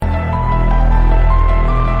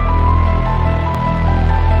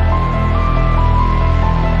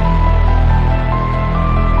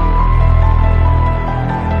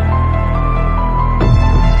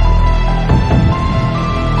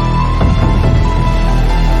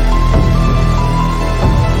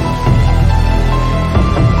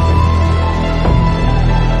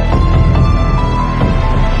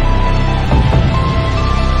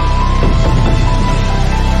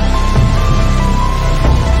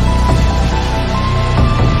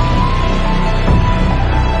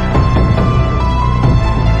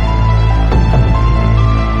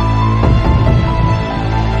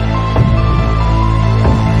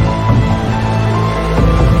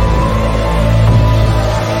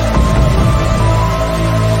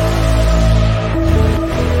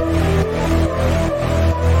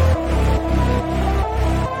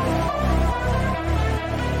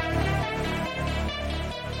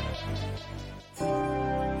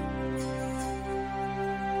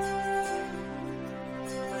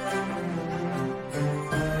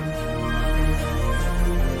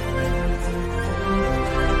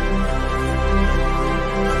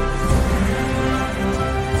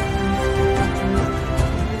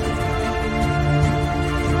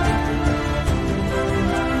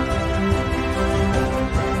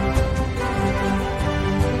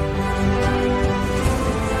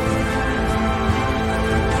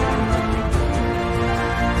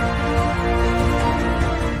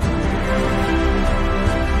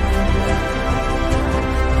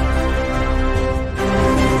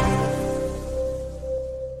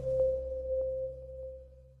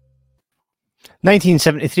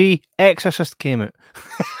1973, Exorcist came out.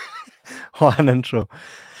 What an intro.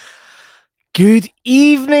 Good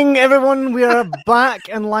evening, everyone. We are back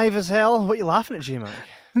and live as hell. What are you laughing at, J-Mac?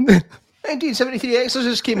 1973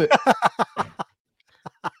 Exorcist came out.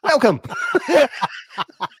 Welcome.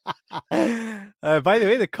 By the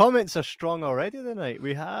way, the comments are strong already tonight.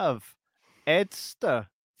 We have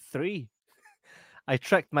Edster3. I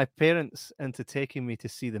tricked my parents into taking me to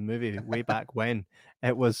see the movie way back when.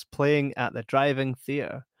 It was playing at the drive-in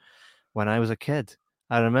theatre when I was a kid.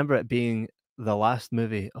 I remember it being the last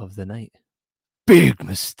movie of the night. Big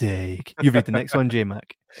mistake. You read the next one,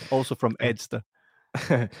 J-Mac. Also from Edster.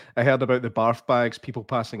 I heard about the barf bags, people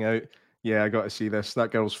passing out. Yeah, I got to see this.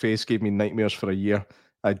 That girl's face gave me nightmares for a year.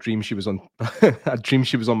 I dreamed she was on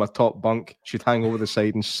my top bunk. She'd hang over the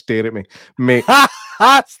side and stare at me. Mate,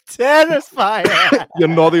 that's terrifying. You're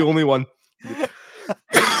not the only one.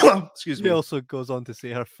 Excuse She me. also goes on to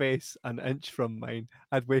say her face an inch from mine.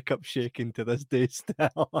 I'd wake up shaking to this day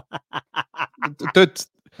still. Dude,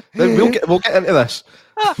 we'll get into this.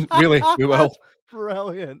 Really, we will.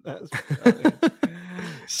 Brilliant. That's brilliant.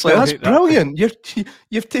 So that's brilliant.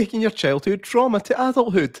 You've taken your childhood trauma to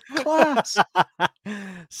adulthood. Class.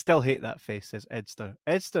 Still hate that face, says Edster.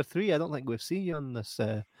 Edster3, I don't think we've seen you on this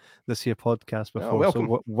this here podcast before. Oh, welcome.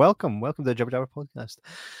 So welcome to the Jibber Jabber podcast.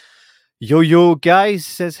 Yo guys,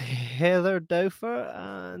 says Heather Dowfer,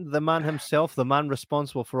 and the man himself, the man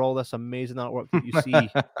responsible for all this amazing artwork that you see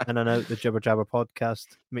in and out the Jibber Jabber podcast.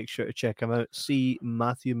 Make sure to check him out. See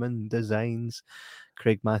Matthewman Designs,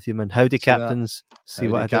 Craig Matthewman. Howdy, captains. See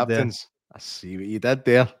Howdy, what I did there. I see what you did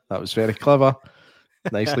there. That was very clever.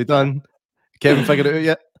 Nicely done. Kevin figured it out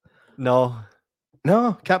yet? No,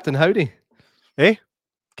 Captain Howdy. Eh?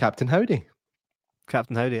 Captain Howdy.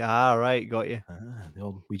 Captain Howdy. Ah, right, got you. The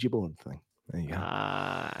old Ouija board thing. There you go.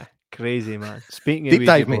 Ah, crazy, man. Speaking of deep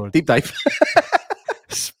Ouija dive, boards, mate. Deep dive.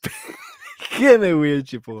 Speaking of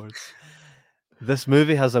Ouija boards, this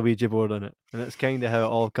movie has a Ouija board on it, and it's kind of how it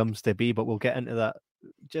all comes to be. But we'll get into that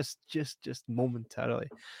just momentarily.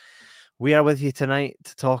 We are with you tonight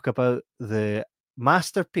to talk about the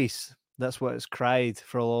masterpiece. That's what it's cried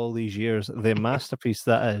for all these years. The masterpiece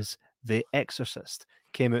that is The Exorcist.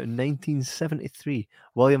 Came out in 1973.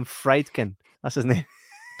 William Friedkin. That's his name.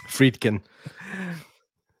 Friedkin.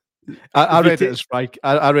 I read it as Fried.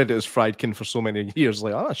 I read it as Friedkin for so many years.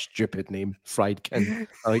 Like, a stupid name, Friedkin.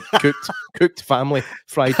 Like cooked family,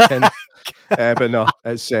 Friedkin. But no,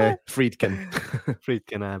 it's Friedkin.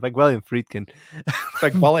 Friedkin. Big William Friedkin.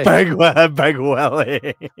 Big Willie. Big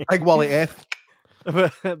Willie. Big Willie F.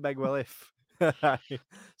 Big Willie.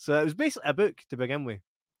 So it was basically a book to begin with.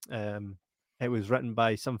 It was written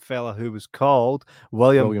by some fella who was called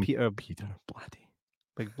William Peter Blatty.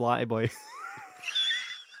 Big Blatty boy.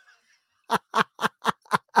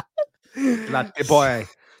 Blatty boy.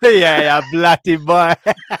 Yeah, Blatty boy.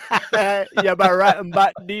 Yeah, my rat and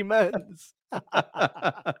bat demons.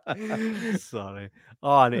 Sorry.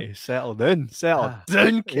 Oh, I need to settle down.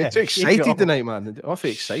 You're too excited tonight, man.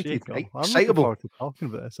 Awfully excited. Excitable. I'm looking forward to talking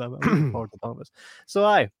about this. I'm looking forward to talking about this.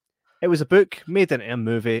 So, it was a book made into a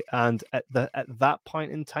movie, and at that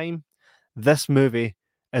point in time, this movie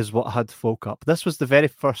is what had folk up. This was the very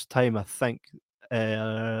first time, I think,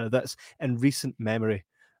 that's in recent memory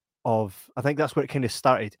of. I think that's where it kind of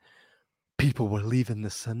started. People were leaving the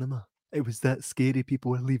cinema. It was that scary. People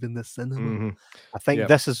were leaving the cinema. Mm-hmm. I think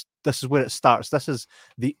this is where it starts. This is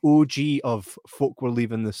the OG of folk were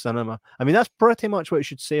leaving the cinema. I mean, that's pretty much what you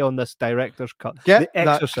should say on this director's cut. Get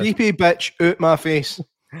that creepy bitch out my face.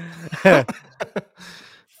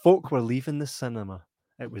 Folk were leaving the cinema.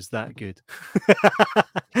 It was that good.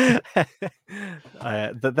 This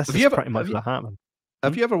is pretty much what happened.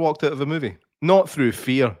 Have you ever walked out of a movie? Not through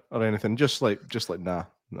fear or anything. Just like nah.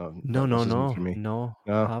 No. For me. No,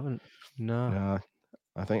 I haven't. No.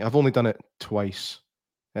 I think I've only done it twice.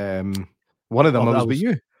 One of them was with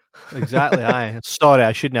you. Exactly. Sorry,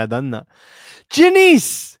 I shouldn't have done that.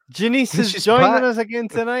 Janice is joining us again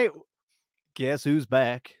tonight. Guess who's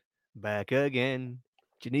back? Back again.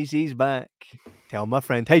 Janice is back. Tell my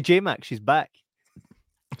friend. Hey, J-Mac, she's back.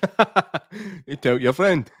 You tell your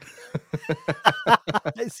friend.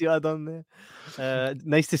 See what I've done there.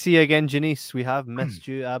 Nice to see you again, Janice. We have missed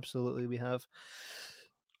you. Absolutely, we have.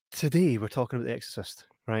 Today, we're talking about The Exorcist,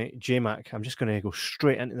 right? J-Mac, I'm just going to go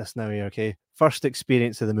straight into this now here, okay? First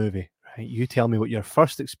experience of the movie, right? You tell me what your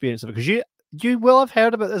first experience of it, because you will have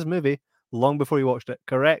heard about this movie long before you watched it,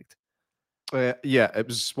 correct? Yeah, it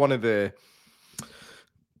was one of these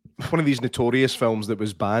notorious films that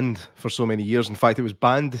was banned for so many years. In fact, it was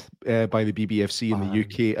banned by the BBFC in the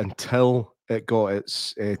UK until it got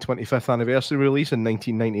its 25th anniversary release in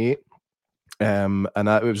 1998. and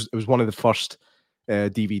it was one of the first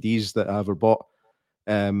DVDs that I ever bought.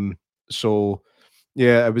 So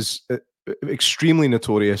yeah, it was extremely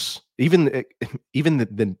notorious. Even the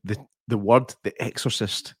word "The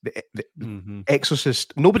Exorcist," the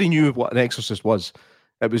Exorcist. Nobody knew what an Exorcist was.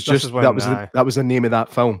 It was just that was the name of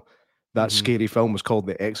that film. That scary film was called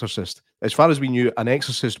The Exorcist. As far as we knew, an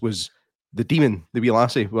exorcist was the demon, the wee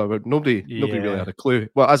lassie. Well, nobody really had a clue.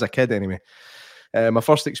 Well, as a kid, anyway. My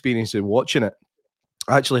first experience of watching it,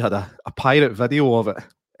 I actually had a pirate video of it.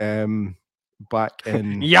 Back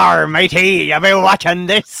in Yar matey, you been watching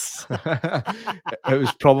this? It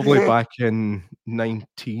was probably back in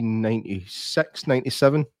 1996,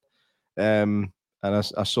 97. And I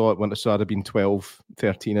saw it when I'd have been 12,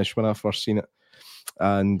 13-ish when I first seen it.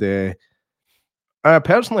 And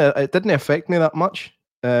personally, it didn't affect me that much.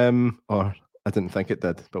 Or I didn't think it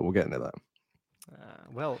did, but we'll get into that.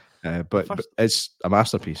 But it's a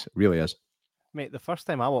masterpiece. It really is. Mate, the first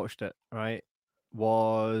time I watched it, right,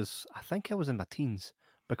 was, I think I was in my teens,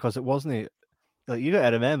 because it wasn't, like, you got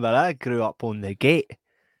to remember, I grew up on The Gate,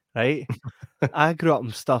 right? I grew up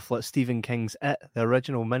on stuff like Stephen King's It, the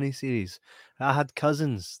original miniseries. I had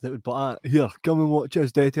cousins that would be like, here, come and watch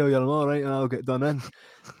this, do I tell you I'm all right, and I'll get done in.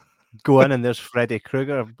 Go in and there's Freddy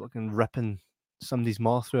Krueger fucking ripping somebody's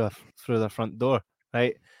maw through their front door,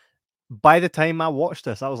 right? By the time I watched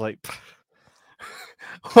this, I was like,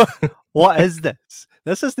 what is this?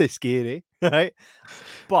 This isn't scary, right?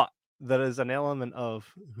 But there is an element of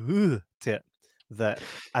to it that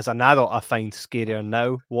as an adult I find scarier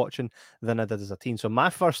now watching than I did as a teen. So my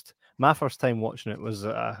first time watching it was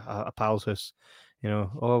a pal's house. You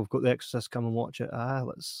know, we've got The Exorcist, come and watch it.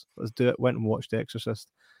 Let's do it. Went and watched The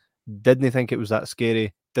Exorcist. Didn't think it was that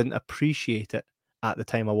scary. Didn't appreciate it at the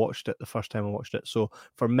time I watched it, the first time I watched it. So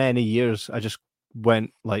for many years I just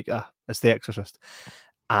went like, it's The Exorcist.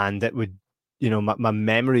 And it would, you know, my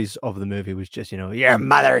memories of the movie was just, you know, your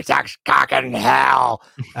mother sucks cock in hell,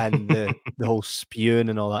 and the whole spewing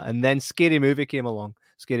and all that. And then Scary Movie came along,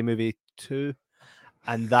 Scary Movie 2,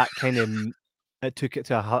 and that kind of, it took it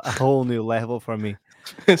to a whole new level for me.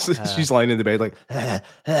 She's lying in the bed like,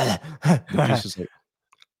 just like,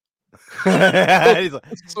 he's like,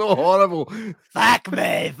 it's so horrible. Fuck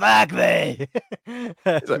me. Like,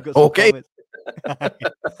 okay.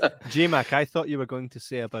 J-Mac, I thought you were going to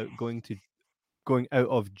say about going out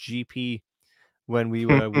of GP when we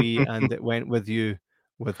were wee, and it went with you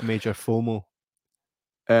with Major FOMO.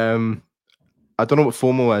 I don't know what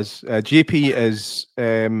FOMO is. GP is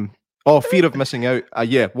fear of missing out.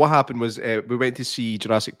 Yeah, what happened was we went to see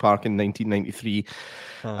Jurassic Park in 1993,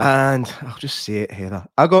 and I'll just say it, Heather.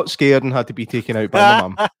 I got scared and had to be taken out by my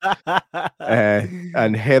mum.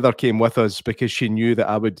 And Heather came with us because she knew that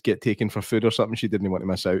I would get taken for food or something. She didn't want to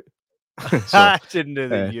miss out. So, I didn't know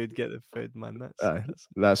that you'd get the food, man.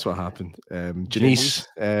 That's what happened. Janice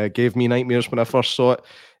gave me nightmares when I first saw it.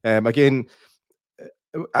 Again,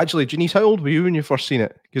 actually, Janice, how old were you when you first seen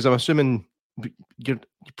it? Because I'm assuming you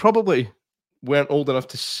probably weren't old enough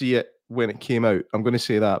to see it when it came out. I'm going to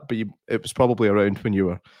say that, but it was probably around when you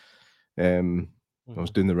were. I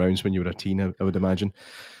was doing the rounds when you were a teen, I would imagine.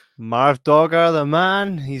 Marv Dogger, the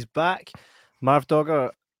man, he's back. Marv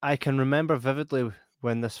Dogger, I can remember vividly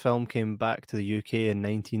when this film came back to the UK in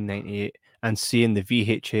 1998 and seeing the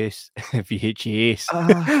VHS,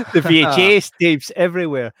 the VHS tapes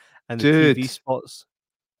everywhere and the TV spots.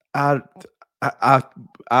 I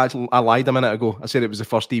lied a minute ago. I said it was the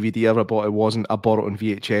first DVD I ever bought. It wasn't. I bought it on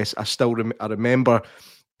VHS. I remember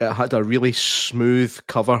it had a really smooth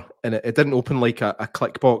cover, and it didn't open like a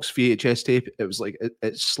Clickbox VHS tape. It was like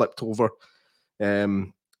it slipped over.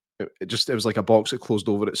 It was like a box that closed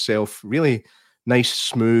over itself. Really nice,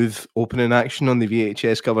 smooth opening action on the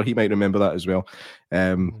VHS cover. He might remember that as well.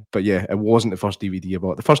 But yeah, it wasn't the first DVD I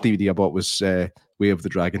bought. The first DVD I bought was Way of the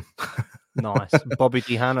Dragon. Nice. Bobby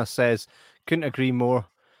D. Hanna says, couldn't agree more.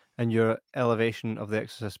 And your elevation of The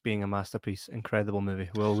Exorcist being a masterpiece. Incredible movie.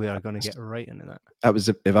 Well, we are going to get right into that. That was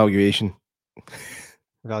the evaluation.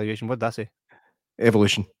 Evaluation? What did I say?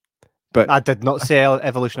 Evolution. But I did not say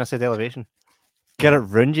evolution. I said elevation. Get it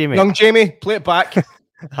ruined, Jamie. Young Jamie, play it back.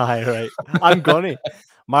 Aye, right. I'm gonna.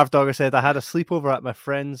 Marv Dogger said, I had a sleepover at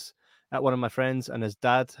one of my friends, and his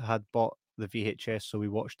dad had bought the VHS, so we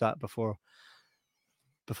watched that before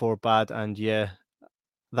bad, and yeah,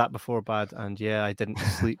 I didn't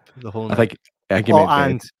sleep the whole night.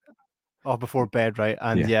 Before bed, right?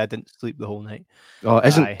 And yeah, I didn't sleep the whole night. Oh,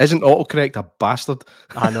 isn't autocorrect a bastard?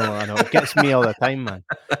 I know. It gets me all the time, man.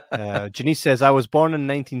 Janice says, I was born in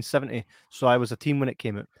 1970, so I was a teen when it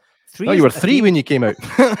came out. You were 3 when you came out.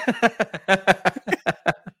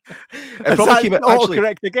 It probably came out actually.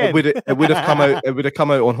 Correct again. It would have come out. It would have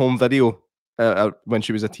come out on home video when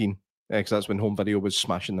she was a teen, because that's when home video was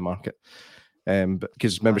smashing the market.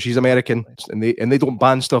 Because remember, she's American, and they don't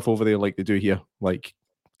ban stuff over there like they do here, like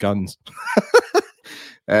guns.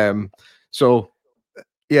 So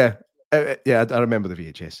yeah, I remember the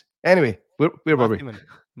VHS. Anyway, where were we?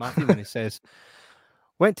 Matthew, when he says,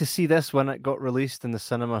 went to see this when it got released in the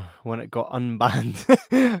cinema, when it got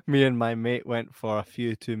unbanned. Me and my mate went for a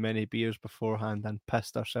few too many beers beforehand and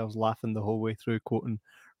pissed ourselves laughing the whole way through, quoting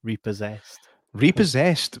Repossessed.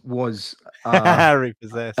 Repossessed was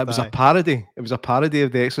Repossessed. It was a parody. It was a parody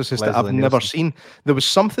of The Exorcist that I've never seen. There was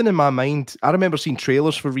something in my mind. I remember seeing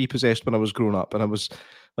trailers for Repossessed when I was growing up, and I was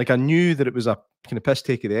like, I knew that it was a kind of piss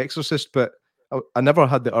take of The Exorcist, but I never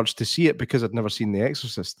had the urge to see it because I'd never seen The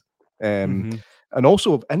Exorcist. And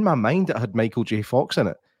also in my mind, it had Michael J. Fox in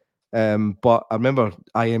it. But I remember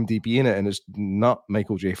IMDb in it, and it's not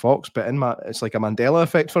Michael J. Fox, but it's like a Mandela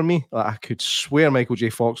effect for me. Like, I could swear Michael J.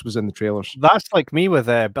 Fox was in the trailers. That's like me with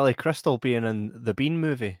Billy Crystal being in the Bean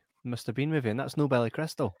movie, Mr. Bean movie, and that's no Billy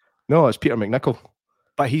Crystal. No, it's Peter McNichol.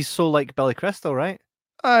 But he's so like Billy Crystal, right?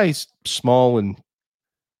 He's small and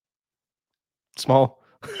small.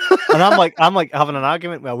 And I'm like having an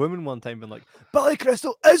argument with a woman one time, being like, Billy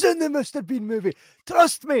Crystal is in the Mr. Bean movie.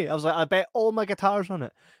 Trust me. I was like, I bet all my guitars on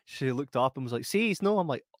it. She looked up and was like, see, he's no. I'm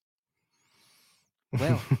like,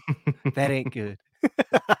 well, that ain't good.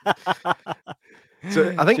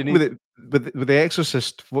 So I think with The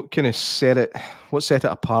Exorcist, what set it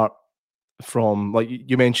apart from, like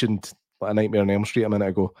you mentioned, like A Nightmare on Elm Street a minute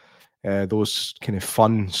ago, those kind of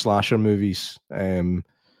fun slasher movies.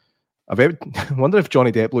 I wonder if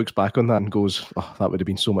Johnny Depp looks back on that and goes, "Oh, that would have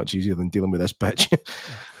been so much easier than dealing with this bitch."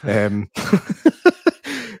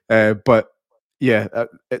 But yeah,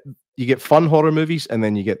 you get fun horror movies, and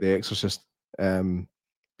then you get The Exorcist.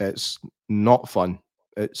 It's not fun.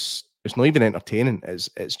 It's not even entertaining.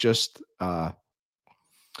 It's just I'll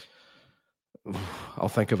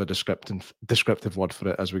think of a descriptive word for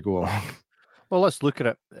it as we go along. Well, let's look at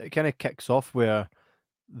it. It kind of kicks off where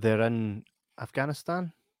they're in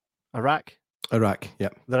Afghanistan. Iraq, yeah.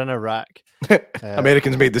 They're in Iraq.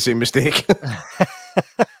 Americans made the same mistake.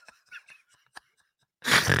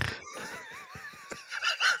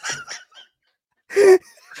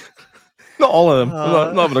 Not all of them.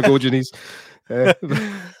 Not having a go, Janice. There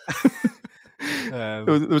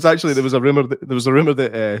was a rumor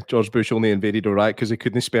that George Bush only invaded Iraq because he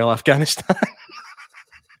couldn't spell Afghanistan.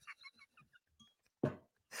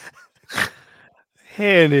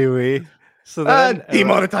 Anyway. So they're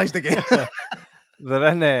demonetized again. They're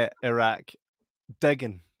in Iraq,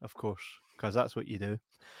 digging, of course, because that's what you do.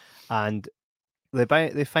 And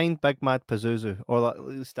they find Big Mad Pazuzu, or at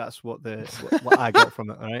least that's what I got from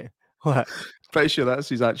it. Right? What? Pretty sure that's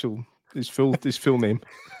his full name.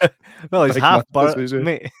 Well, he's Big half Mad Pazuzu.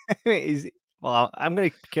 Mate, well, I'm going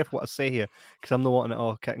to be careful what I say here because I'm not wanting it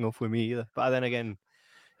all kicking off with me either. But then again,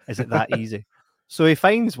 is it that easy? So he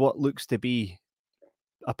finds what looks to be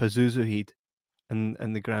a Pazuzu head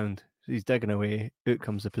in the ground. So he's digging away. Out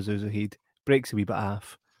comes the Pazuzu head. Breaks a wee bit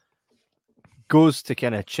off. Goes to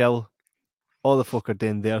kind of chill. All the folk are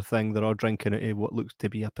doing their thing. They're all drinking out of what looks to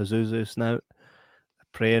be a Pazuzu snout.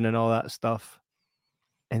 Praying and all that stuff.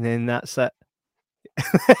 And then that's it.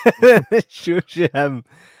 It shows you him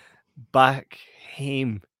back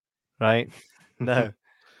home. Right? Now,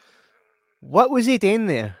 what was he doing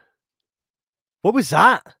there? What was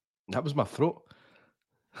that? That was my throat.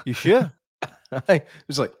 You sure? It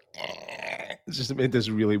was like, it just made this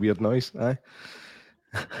really weird noise.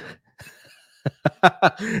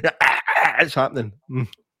 It's happening.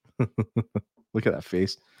 Look at that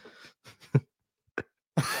face.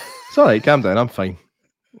 It's all right, calm down. I'm fine.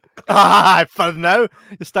 For now,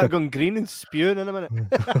 you start going green and spewing in a minute.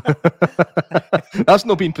 That's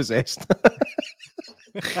not being possessed.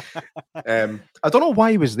 I don't know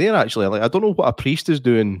why he was there actually. Like, I don't know what a priest is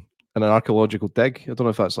doing in an archaeological dig. I don't know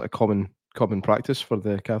if that's like a common practice for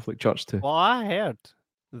the Catholic Church to. Well, I heard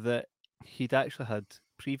that he'd actually had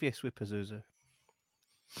previous with Pazuzu,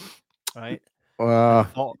 right?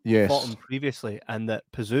 Fought him previously, and that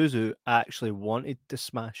Pazuzu actually wanted to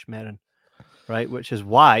smash Merrin, right? Which is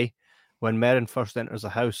why when Merrin first enters the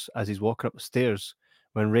house, as he's walking up the stairs,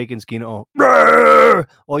 when Reagan's getting all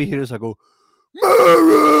you hear is I go,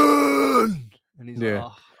 Merrin! And he's like,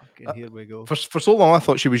 oh, okay, here we go. For so long, I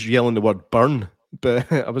thought she was yelling the word burn,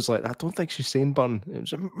 but I was like, I don't think she's saying burn. It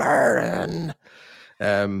was Merrin.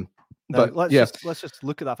 But let's just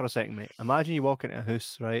look at that for a second, mate. Imagine you walk into a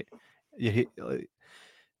house, right?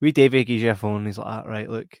 We Davey gives you a phone. He's like, right,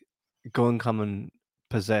 look, go and come and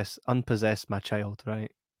unpossess my child,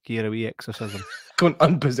 right? Give her a wee exorcism. Go and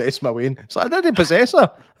unpossess my Wayne. So I didn't possess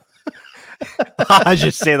her. I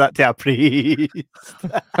just say that to a priest.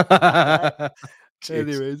 Jeez.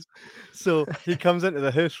 Anyways, so he comes into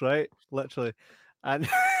the house, right? Literally. And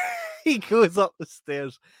he goes up the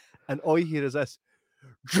stairs, and all you hear is this,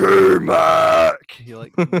 J-Mac! You're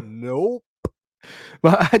like, nope.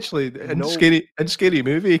 But actually, in No. Scary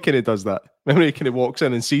Movie, he kind of does that. Remember, he kind of walks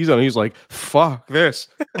in and sees her, and he's like, "Fuck this,"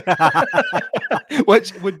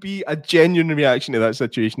 which would be a genuine reaction to that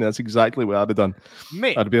situation. That's exactly what I'd have done.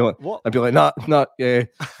 Mate, I'd be like, what "Nah, yeah.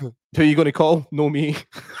 Who are you going to call? No me."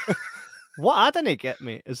 what I didn't get,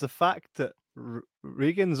 mate, is the fact that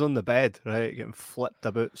Regan's on the bed, right, getting flipped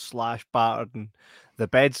about, slash battered, and the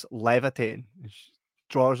bed's levitating.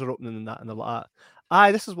 Drawers are opening and that, and they're like,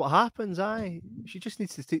 aye, this is what happens. Aye, she just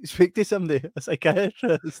needs to speak to somebody, a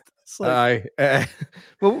psychiatrist. It's like, Aye,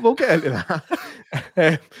 we'll get into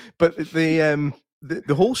that. But the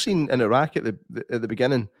whole scene in Iraq at the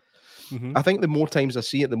beginning, I think the more times I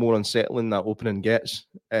see it, the more unsettling that opening gets.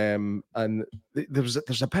 And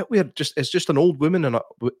there's a bit where it's just an old woman and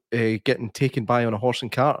getting taken by on a horse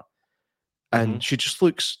and cart, and she just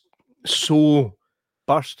looks so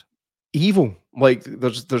burst. Evil. Like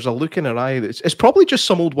there's a look in her eye that's it's probably just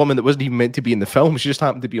some old woman that wasn't even meant to be in the film. She just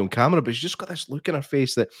happened to be on camera, but she's just got this look in her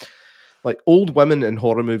face that, like, old women in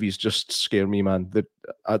horror movies just scare me, man.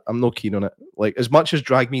 I'm not keen on it. Like, as much as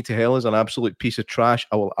Drag Me to Hell is an absolute piece of trash,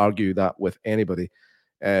 I will argue that with anybody.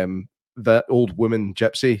 That old woman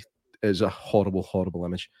gypsy is a horrible, horrible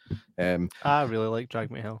image. I really like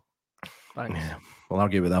Drag Me to Hell. Thanks. Yeah, we'll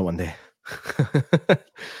argue with that one day.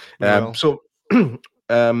 Well. So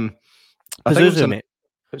I think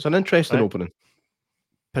it's an interesting Right. opening.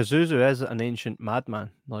 Pazuzu is an ancient madman,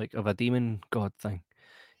 like of a demon god thing.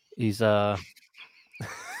 He's an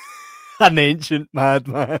ancient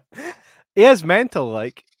madman. He is mental.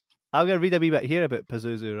 Like, I'm gonna read a wee bit here about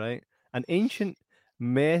Pazuzu, right? An ancient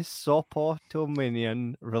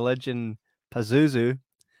Mesopotamian religion, Pazuzu,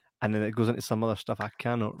 and then it goes into some other stuff I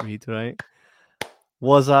cannot read, right?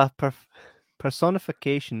 Was a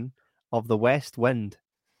personification of the west wind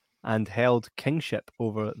and held kingship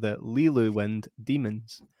over the Lilu wind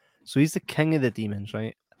demons. So he's the king of the demons,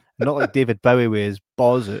 right? Not like David Bowie with his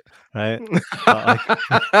Bozzut, right? And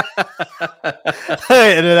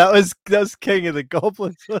that was king of the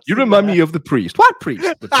goblins. You remind me of the priest. What priest?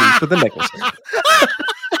 The priest with the necklace.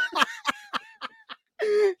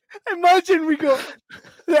 Imagine we got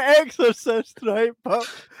The Exorcist, right? But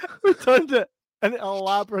we turned it into a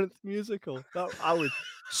labyrinth musical. I would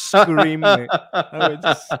scream, mate. I would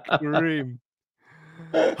scream.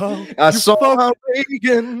 I saw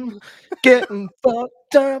Regan getting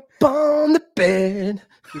fucked up on the bed.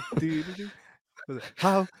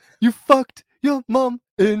 How you fucked your mom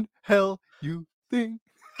in hell, you think?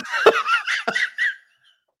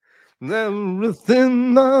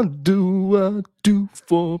 Everything I do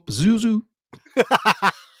for Pazuzu.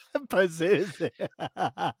 Pazuzu.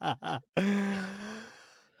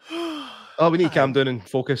 Oh, we need to calm down and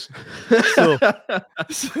focus.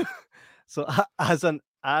 So as an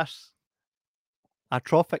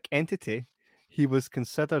atrophic entity, he was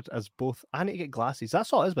considered as both. I need to get glasses.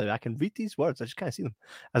 That's all it is, by the way. I can read these words. I just can't see them.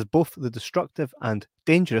 As both the destructive and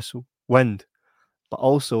dangerous wind, but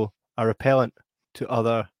also a repellent to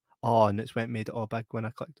other. Oh, and it's made it all big when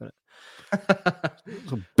I clicked on it.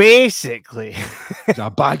 So basically, it's a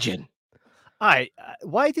badging.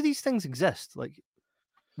 Why do these things exist? Like,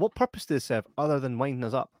 what purpose do they serve other than winding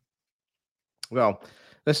us up? Well,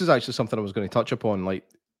 this is actually something I was going to touch upon. Like,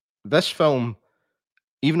 this film,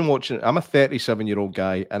 even watching it, I'm a 37-year-old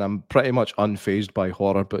guy and I'm pretty much unfazed by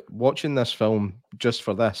horror, but watching this film just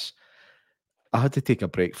for this, I had to take a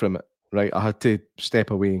break from it, right? I had to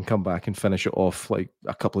step away and come back and finish it off like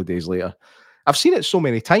a couple of days later. I've seen it so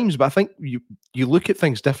many times, but I think you look at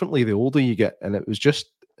things differently the older you get, and it was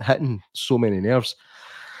just hitting so many nerves.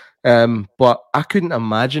 But I couldn't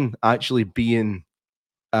imagine actually being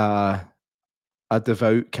a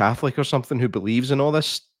devout Catholic or something who believes in all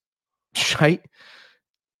this shite,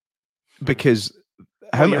 because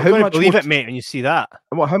how much believe it, mate, when you see that?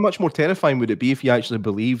 Well, how much more terrifying would it be if you actually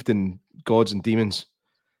believed in gods and demons?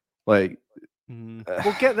 Like,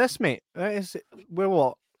 well, get this, mate. We're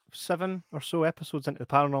what, 7 or so episodes into the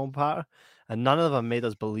Paranormal Party, and none of them made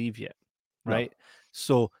us believe yet, right? No.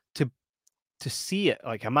 So to see it,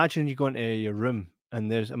 like, imagine you go into your room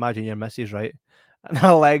and imagine your missus, right? And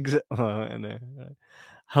her legs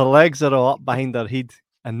are all up behind her head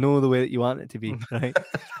and know the way that you want it to be, right?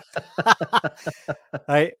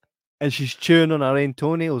 Right? And she's chewing on her own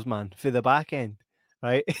toenails, man, for the back end,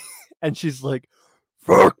 right? And she's like,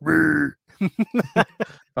 fuck me.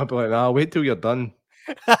 I'd be like, nah, wait till you're done.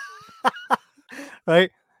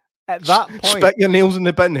 Right? At that point, Spit your nails in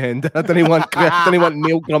the bin, hen. I didn't want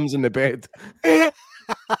nail crumbs in the bed.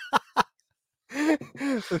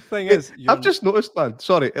 the thing is, I've just noticed, man.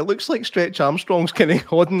 Sorry, it looks like Stretch Armstrong's kind of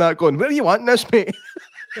holding that, going, "Where are you wanting this, mate?"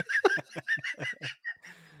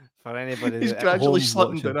 for anybody He's at gradually home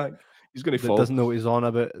slipping watching down. He's going to that fall. doesn't know what he's on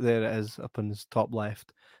about, there it is up in his top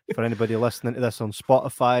left. For anybody listening to this on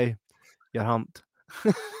Spotify, you're humped.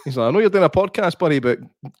 He's like, "I know you're doing a podcast, buddy, but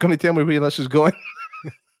can you tell me where this is going?"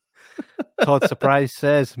 Todd Surprise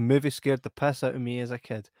says, movie scared the piss out of me as a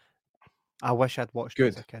kid. I wish I'd watched it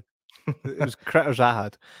as a kid. It was critters I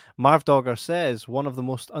had. Marv Dogger says, one of the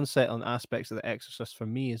most unsettling aspects of The Exorcist for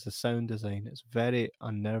me is the sound design. It's very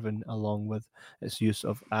unnerving along with its use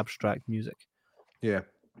of abstract music. Yeah.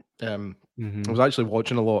 I was actually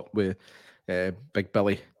watching a lot with Big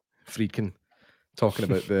Billy Friedkin talking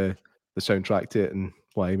about the soundtrack to it and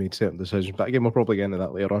why he made certain decisions. But again, we'll probably get into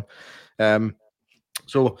that later on.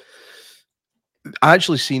 So I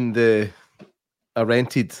actually seen I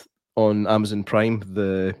rented on Amazon Prime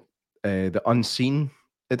the Unseen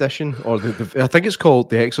edition, or I think it's called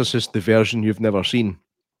The Exorcist, the version you've never seen.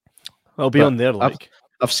 It'll be on there, like.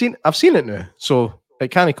 I've seen it now, so I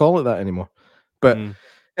can't call it that anymore. But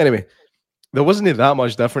anyway, there wasn't that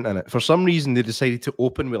much different in it. For some reason, they decided to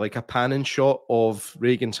open with like a panning shot of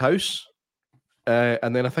Reagan's house,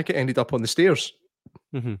 and then I think it ended up on the stairs,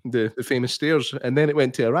 the famous stairs, and then it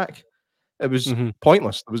went to Iraq. It was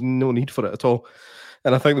pointless. There was no need for it at all.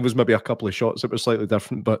 And I think there was maybe a couple of shots that were slightly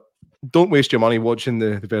different, but don't waste your money watching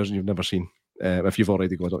the version you've never seen. If you've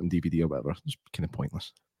already got it on DVD or whatever, it's kind of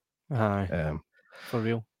pointless. Aye, for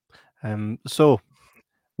real. So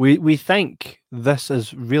we think this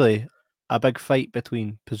is really a big fight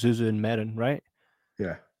between Pazuzu and Merrin, right?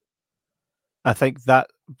 Yeah. I think that,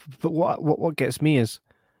 but what gets me is,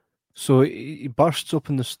 so he bursts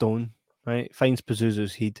open the stone, right? Finds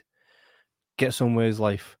Pazuzu's head, gets on with his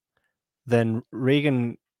life. Then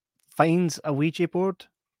Reagan finds a Ouija board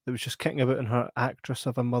that was just kicking about in her actress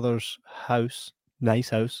of a mother's house, nice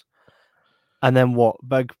house. And then what?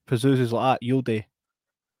 Big Pazuzu's like, you'll do.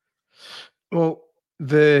 Well,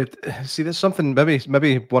 there's something,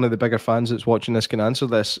 maybe one of the bigger fans that's watching this can answer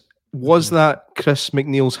this. Was that Chris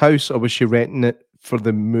McNeil's house, or was she renting it for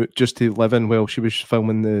just to live in while she was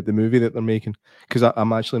filming the movie that they're making? Because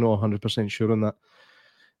I'm actually not 100% sure on that.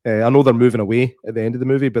 I know they're moving away at the end of the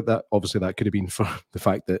movie, but that could have been for the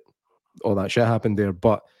fact that all that shit happened there.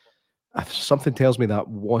 But something tells me that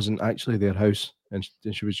wasn't actually their house, and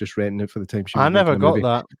she was just renting it for the time she was making never the got movie.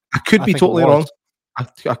 that. I could be totally wrong.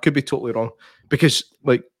 I could be totally wrong, because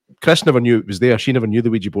like Chris never knew it was there. She never knew the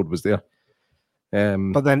Ouija board was there.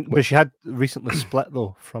 But she had recently split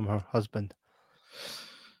though from her husband.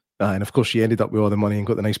 And of course, she ended up with all the money and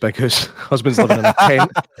got the nice big house. Husband's living in a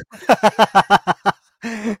tent.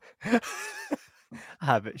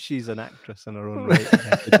 But she's an actress in her own right.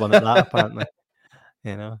 Good one at that, apparently.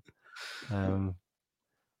 You know.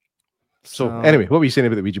 So anyway, what were you saying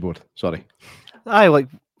about the Ouija board? Sorry.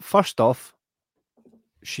 First off,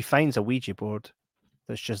 she finds a Ouija board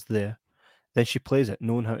that's just there. Then she plays it,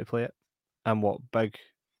 knowing how to play it. And what big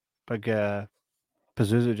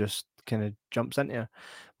Pazuzu just kind of jumps into her.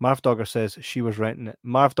 Marv Dogger says she was renting it.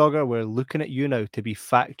 Marv Dogger, we're looking at you now to be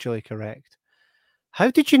factually correct. How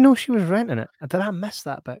did you know she was renting it? Did I miss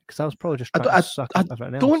that bit? Because I was probably just trying to suck up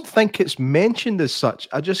everything else. I don't think it's mentioned as such.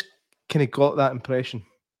 I just kind of got that impression.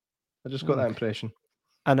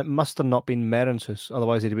 And it must have not been Merrin's house.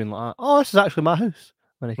 Otherwise, he'd have been like, oh, this is actually my house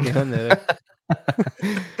when he came in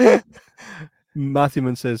there.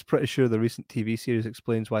 Matthewman says, pretty sure the recent TV series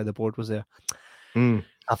explains why the board was there.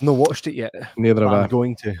 I've not watched it yet. Neither have I. I'm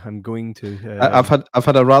going to. I've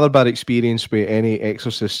had a rather bad experience with any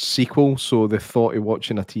Exorcist sequel, so the thought of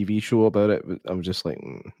watching a TV show about it, I was just like,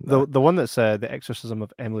 nah. The one that's The Exorcism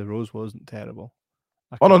of Emily Rose wasn't terrible.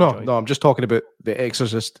 No, I'm just talking about The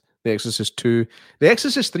Exorcist, The Exorcist 2. The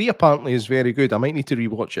Exorcist 3 apparently is very good. I might need to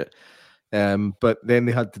rewatch it. But then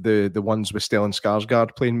they had the ones with Stellan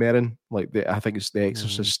Skarsgård playing Merrin, like I think it's The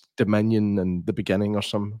Exorcist Dominion and The Beginning or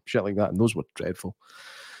some shit like that, and those were dreadful.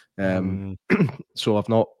 So I've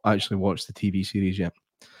not actually watched the TV series yet.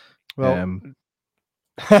 Well,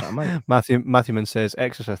 Matthewman says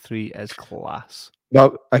Exorcist 3 is class.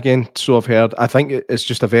 Well, again, so I've heard. I think it's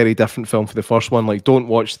just a very different film for the first one. Like, don't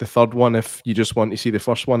watch the third one if you just want to see the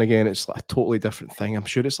first one again. It's like a totally different thing. I'm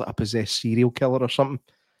sure it's like a possessed serial killer or something.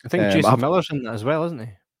 I think Jason Miller's in that as well, isn't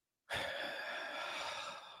he?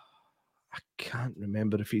 I can't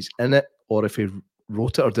remember if he's in it or if he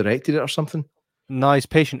wrote it or directed it or something. No, he's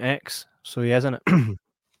Patient X, so he is in it.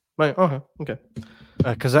 Right. Okay.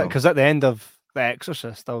 Because at the end of The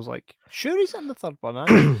Exorcist, I was like, sure he's in the third one,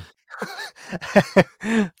 eh?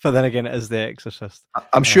 But then again, it is The Exorcist.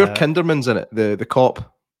 I'm sure Kinderman's in it, the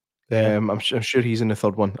cop. Yeah. I'm sure he's in the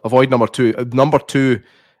third one. Avoid number 2. Number 2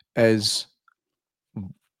 is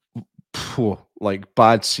like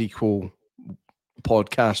bad sequel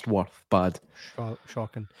podcast worth bad.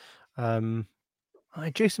 Shocking.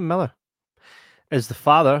 Jason Miller is the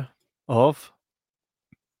father of.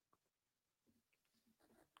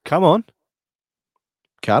 Come on.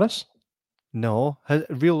 Karis? No, his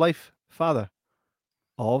real life father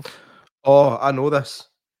of. Oh, I know this.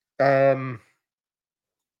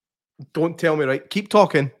 Don't tell me, right? Keep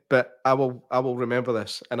talking, but I will remember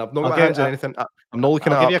this. And I've not got my hands on anything. I'm not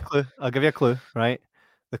looking I'll it give up. you a clue. I'll give you a clue, right?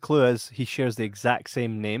 The clue is he shares the exact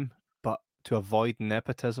same name, but to avoid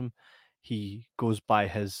nepotism, he goes by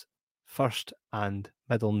his first and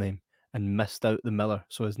middle name and missed out the Miller.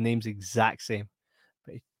 So his name's exact same.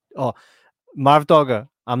 But Marv Dogger,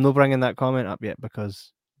 I'm not bringing that comment up yet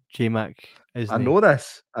because J-Mac is. I know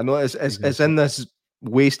this. I know it's in this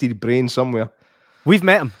wasted brain somewhere. We've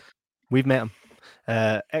met him.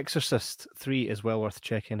 Exorcist 3 is well worth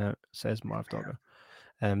checking out, says Marv Dogger.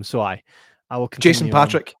 So I will continue. Jason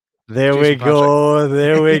Patrick. There we go.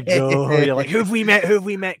 You're like, who have we met?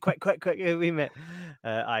 Quick, who have we met?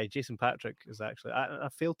 Jason Patrick is actually. I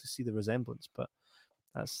failed to see the resemblance, but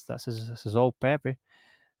this is all Pepe.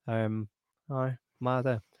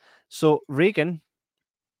 Mad. So Regan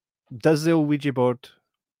does the old Ouija board.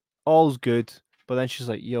 All's good, but then she's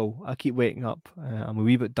like, "Yo, I keep waking up. I'm a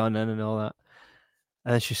wee bit done in and all that."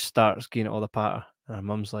 And then she starts getting it all apart. And her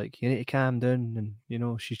mum's like, you need to calm down. And, you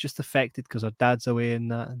know, she's just affected because her dad's away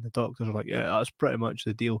and that. And the doctors are like, yeah, that's pretty much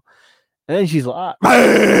the deal. And then she's like,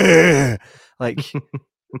 like,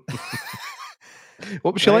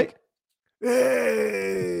 what was she like?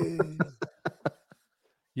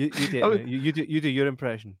 You do your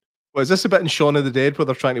impression. Well, is this a bit in Shaun of the Dead where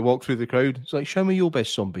they're trying to walk through the crowd? It's like, show me your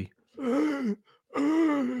best zombie.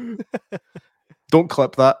 Don't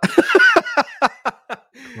clip that.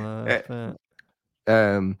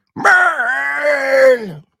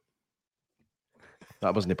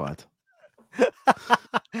 That wasn't bad.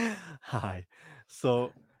 Hi.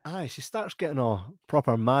 So she starts getting all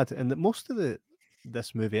proper mad, and most of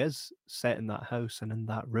this movie is set in that house and in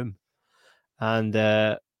that room. And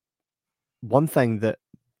one thing that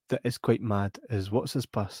is quite mad is what's his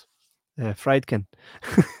pass? Friedkin.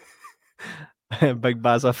 Big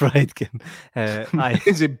Bazza Friedkin.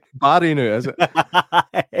 Is it Barry now, is it?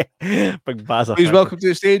 Big Bazza. Please welcome to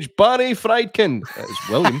the stage, Barry Friedkin. It's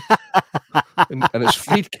William. and it's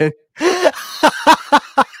Friedkin.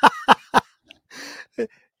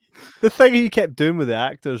 The thing he kept doing with the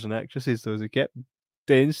actors and actresses, though, is he kept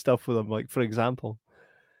doing stuff with them. Like, for example,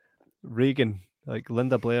 Regan, like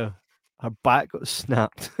Linda Blair, her back got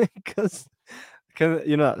snapped because,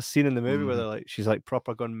 you know, that scene in the movie where they're like, she's like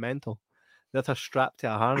proper gone mental. They had her strapped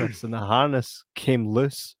to a harness, and the harness came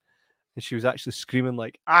loose, and she was actually screaming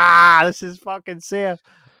like, this is fucking Sarah.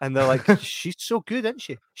 And they're like, she's so good, isn't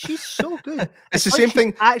she? She's so good. It's the same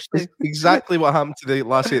thing. Actually, it's exactly what happened to the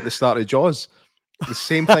lassie at the start of Jaws. The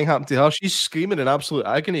same thing happened to her. She's screaming in absolute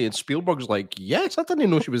agony, and Spielberg's like, yes, I didn't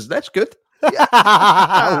know she was this good.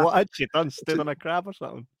 What had she done? Stood on a crab or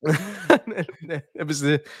something? It was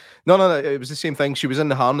it was the same thing. She was in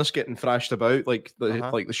the harness getting thrashed about like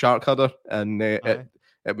the shark had her, and it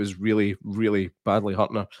was really, really badly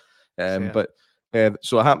hurting her. But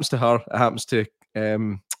so it happens to her. It happens to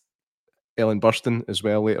Ellen Burstyn as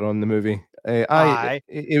well later on in the movie.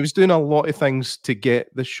 He was doing a lot of things to get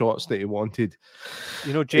the shots that he wanted.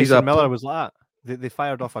 You know, Jason Miller was like that. They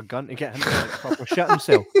fired off a gun to get him to like, proper shit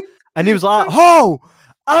himself. And he was like, "Oh,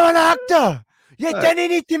 I'm an actor. You didn't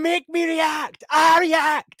need to make me react. I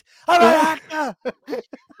react. I'm an actor."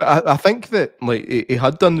 I think that like he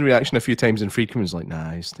had done the reaction a few times, and Friedkin was like,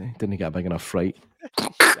 "Nah, he didn't get a big enough fright."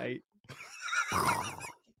 Right.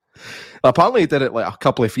 Apparently, he did it like a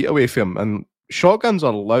couple of feet away from him, and shotguns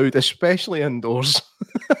are loud, especially indoors.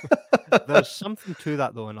 There's something to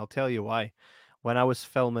that, though, and I'll tell you why. When I was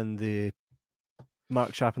filming the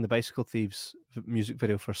Mark Sharp and the Bicycle Thieves music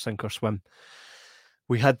video for Sink or Swim,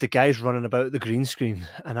 we had the guys running about the green screen,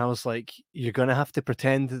 and I was like, you're going to have to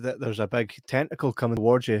pretend that there's a big tentacle coming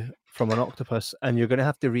towards you from an octopus, and you're going to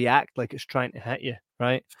have to react like it's trying to hit you,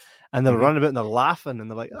 right? And they're running about and they're laughing, and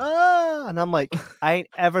they're like, and I'm like, I ain't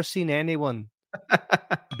ever seen anyone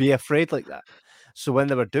be afraid like that. So when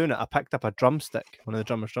they were doing it, I picked up a drumstick, one of the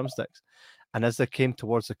drummer's drumsticks, and as they came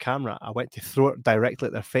towards the camera, I went to throw it directly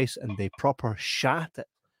at their face, and they proper shat it.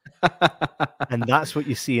 And that's what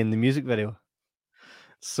you see in the music video.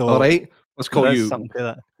 So All right, let's call there is you something to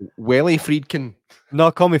that. Welly Friedkin.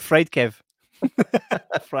 No, call me Fried Kev.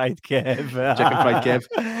 Fried Kev. Chicken Fried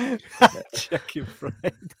Kev. Chicken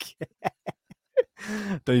Fried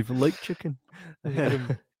Kev. Don't even like chicken.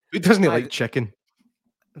 Who doesn't like chicken?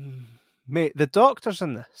 Mate, the doctors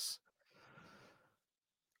in this.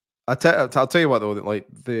 I'll tell you what though, that like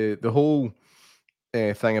the whole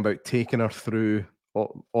thing about taking her through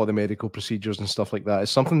all the medical procedures and stuff like that is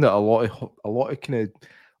something that a lot of kind of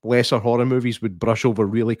lesser horror movies would brush over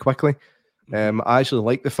really quickly. I actually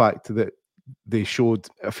like the fact that they showed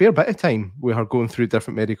a fair bit of time with her going through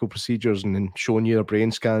different medical procedures and then showing you her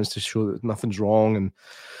brain scans to show that nothing's wrong. And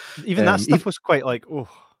even that stuff was quite like, oh,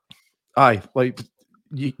 aye, like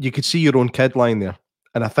you could see your own kid lying there.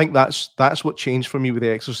 And I think that's what changed for me with The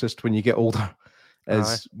Exorcist when you get older,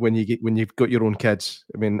 is when you've got your own kids.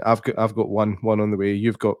 I mean, I've got one on the way.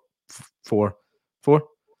 You've got four.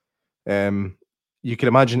 You can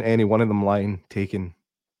imagine any one of them lying taking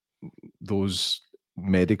those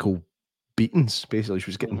medical beatings. Basically, she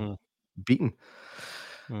was getting beaten.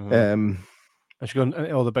 And she's going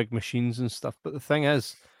into all the big machines and stuff. But the thing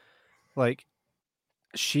is, like,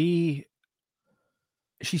 she's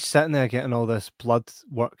sitting there getting all this blood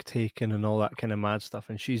work taken and all that kind of mad stuff,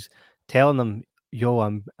 and she's telling them, "Yo,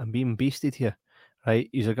 I'm being beasted here, right?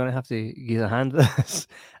 You're going to have to get a hand at this."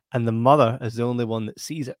 And the mother is the only one that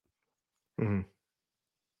sees it.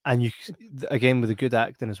 And you, again, with the good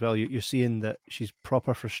acting as well, you're seeing that she's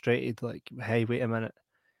proper frustrated. Like, hey, wait a minute,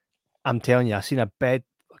 I'm telling you, I seen a bed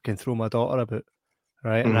fucking throw my daughter about,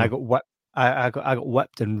 right? And I got whipped. I got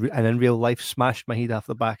whipped and in real life smashed my head off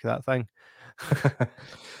the back of that thing.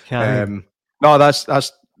 No, that's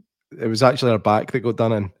it was actually her back that got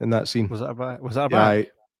done in that scene. Was that her back? Was that her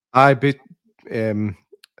back?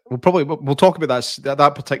 We'll talk about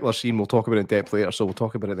that particular scene. We'll talk about it in depth later, so we'll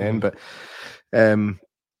talk about it then. But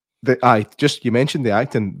you mentioned the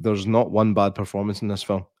acting. There's not one bad performance in this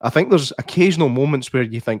film. I think there's occasional moments where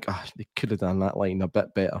you think, they could have done that line a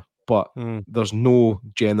bit better, but there's no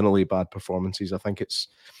generally bad performances. I think it's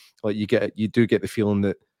like you do get the feeling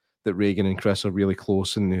that Regan and Chris are really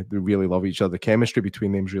close and they really love each other. The chemistry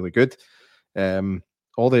between them is really good. Even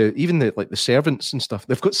the servants and stuff.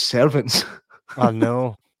 They've got servants. I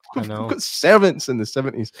know. They've got servants in the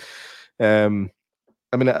 70s. I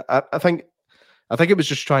mean, I think it was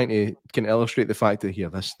just trying to can illustrate the fact that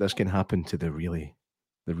here this can happen to the really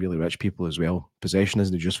rich people as well. Possession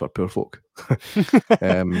isn't just for poor folk.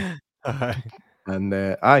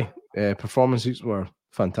 Performances were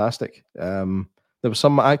fantastic. There were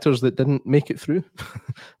some actors that didn't make it through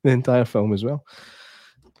the entire film as well.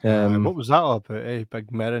 What was that all about?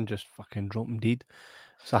 Big Merrin just fucking dropping dead.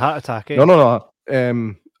 It's a heart attack. No.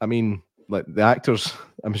 I mean, like the actors.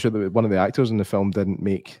 I'm sure that one of the actors in the film didn't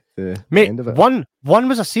make the end of it. One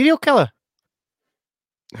was a serial killer.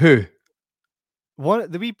 Who?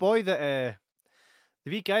 The wee boy that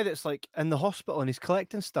the wee guy that's like in the hospital and he's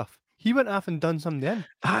collecting stuff. He went off and done something then.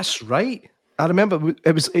 That's right. I remember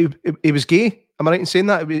it was gay. Am I right in saying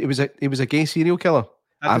that? It was a gay serial killer.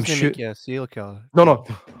 I'm sure. Make you a serial killer. No.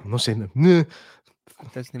 I'm not saying that. No.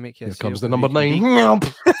 It doesn't make you. Here comes the number 9.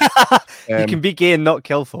 You can be gay and not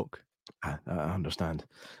kill folk. I understand.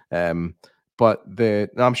 But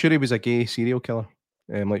I'm sure he was a gay serial killer.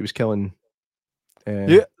 Like he was killing.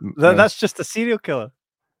 That's just a serial killer.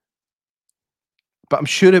 But I'm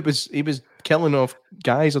sure he was killing off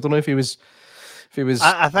guys. I don't know if he was.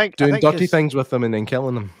 I think doing dirty things with them and then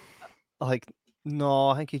killing them. No,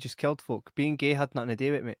 I think he just killed folk. Being gay had nothing to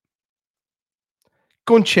do with it, mate.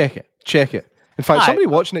 Go and check it. In fact, somebody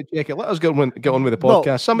watching it, check it. Let us get on with the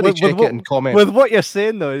podcast. Somebody check it and comment. With what you're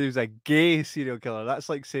saying, though, he was a gay serial killer. That's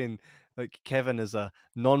like saying like Kevin is a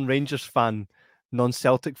non-Rangers fan,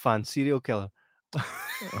 non-Celtic fan serial killer.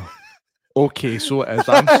 Okay, so it is.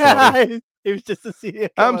 I'm sorry. He was just a serial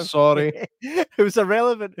killer. I'm sorry. It was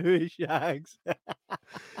irrelevant who he shags.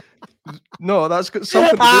 No, that's got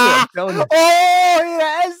something to do with it. I'm telling you. Oh,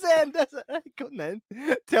 yeah, it is then. That's it. Come then.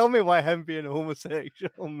 Tell me why him being a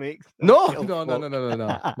homosexual makes. No.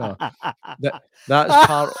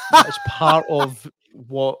 That's part of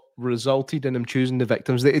what resulted in him choosing the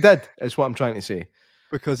victims that he did. Is what I'm trying to say.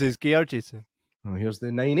 Because he's gay, or Jason. Oh, here's the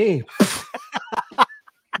 9A.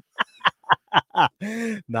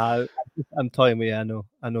 Nah, I'm telling you, I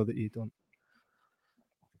know that you don't.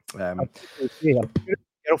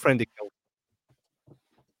 Girlfriend he killed.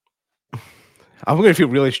 I'm going to feel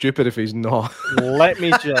really stupid if he's not. Let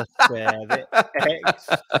me just say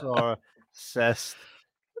the Exorcist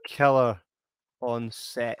killer on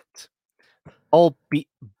set. All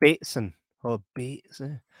Bateson.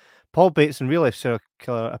 Paul Bateson, real life serial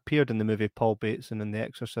killer, appeared in the movie Paul Bateson in The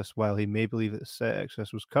Exorcist. While he may believe that the set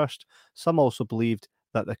Exorcist was cursed, some also believed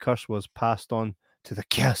that the curse was passed on to the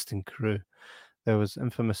cast and crew. There was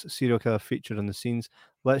infamous serial killer featured in the scenes.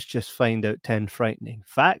 Let's just find out 10 frightening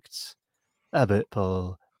facts about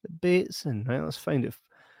Paul Bateson. Right, let's find it.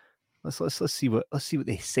 Let's see what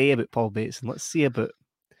they say about Paul Bateson. Let's see about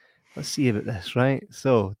this. Right.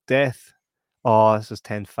 So death. Oh, this is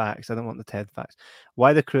 10 facts. I don't want the 10 facts.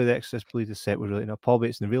 Why the crew of The Exorcist believed the set was really not Paul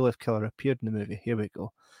Bateson, the real life killer, appeared in the movie. Here we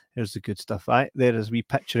go. Here's the good stuff. Right, there is we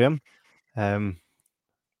picture him.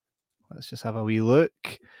 Let's just have a wee look.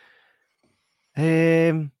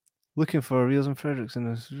 Looking for Reels and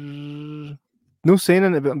Fredrickson. No saying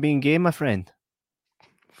anything about him being gay, my friend.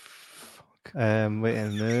 Fuck. Wait a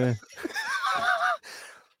minute.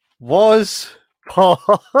 Was Paul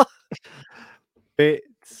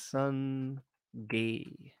Bateson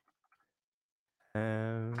gay?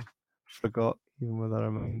 Forgot even with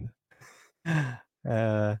our mind.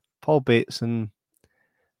 Paul Bateson,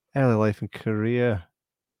 early life and career.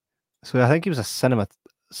 So I think he was a cinema.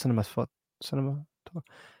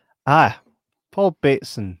 Paul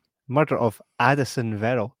Bateson, murder of Addison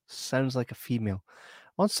Verrill. Sounds like a female.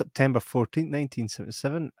 On September 14th,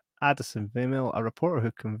 1977, Addison Verrill, a reporter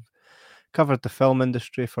who covered the film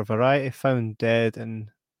industry for Variety, found dead in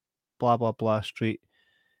blah, blah, blah street.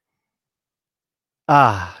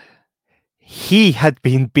 He had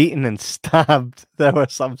been beaten and stabbed. There were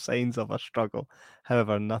some signs of a struggle.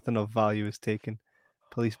 However, nothing of value was taken.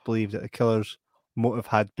 Police believe that the killer's motive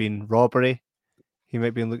had been robbery. He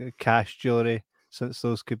might be looking at cash, jewellery, since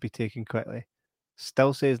those could be taken quickly.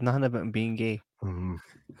 Still says nothing about him being gay. Mm-hmm.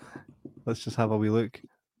 Let's just have a wee look.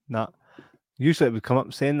 Nah. Usually it would come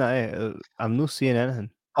up saying that. I'm not seeing anything.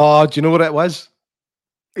 Oh, do you know what it was?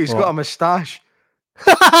 He's got a moustache.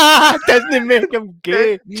 Doesn't it make him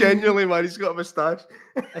gay? Genuinely, man, he's got a moustache.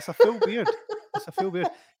 It's a full beard.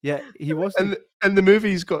 Yeah, he was. In the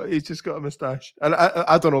movie, he's just got a moustache. And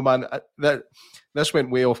I don't know, man. This went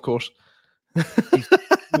way off course. He's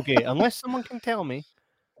no gay. Unless someone can tell me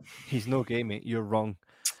he's no gay, mate. You're wrong.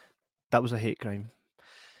 That was a hate crime.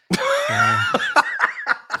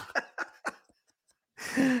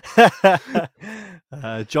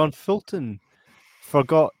 John Fulton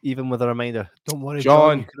forgot even with a reminder. Don't worry,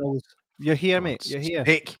 John. You're here, mate. You're here.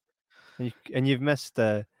 And you've missed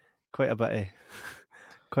quite a bit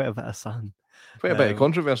of sun. Quite a bit of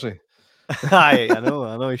controversy. Aye, I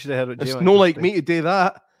know. You should have heard it. It's no like me to do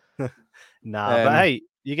that. Nah, but hey,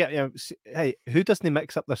 you get hey, who doesn't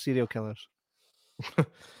mix up their serial killers?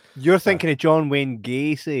 You're thinking of John Wayne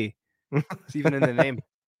Gacy. It's even in the name.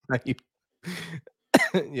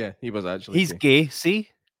 Yeah, he was actually. He's gay. See,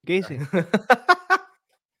 Gacy.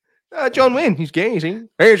 John Wayne, he's gay. See,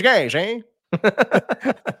 he's gay. See.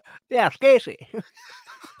 Yeah, Gacy.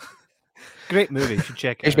 Great movie. You should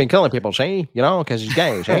check it. He's been killing people. See, because he's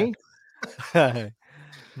gay. See.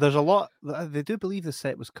 There's a lot. They do believe the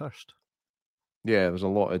set was cursed. Yeah, there's a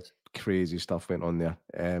lot of crazy stuff went on there.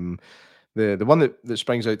 The one that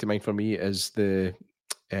springs out to mind for me is the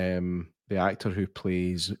actor who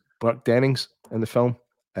plays Burke Dennings in the film.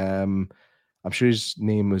 I'm sure his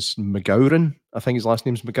name was McGowran. I think his last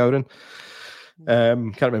name's McGowran.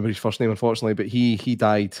 Can't remember his first name, unfortunately, but he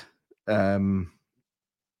died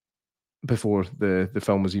before the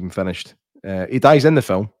film was even finished. He dies in the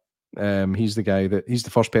film. He's the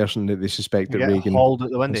first person that they suspect that Reagan hauled at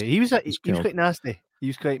the window. He was quite nasty. He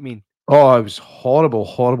was quite mean. Oh, it was horrible,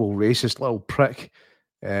 racist little prick.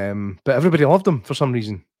 But everybody loved him for some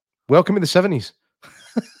reason. Welcome to the 70s.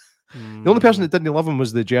 The only person that didn't love him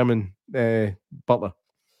was the German butler.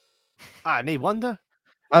 No wonder.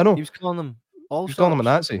 I know. He was calling him all. He was calling him a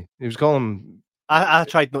Nazi. He was calling him. I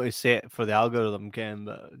tried not to say it for the algorithm, Ken,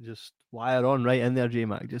 but just wire on right in there,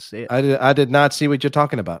 J-Mac. Just say it. I did not see what you're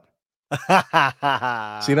talking about.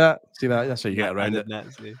 See that? That's how you get around it.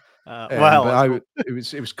 Nazi.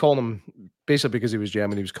 It was calling him basically because he was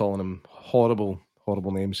German. He was calling him horrible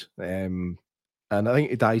names. And I think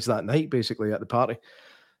he dies that night, basically at the party.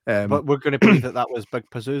 But we're going to believe that was Big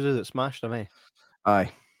Pazuzu that smashed him, eh?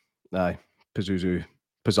 Aye. Pazuzu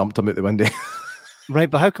presumped him out the window. Right,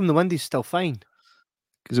 but how come the window's still fine?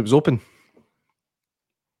 Because it was open.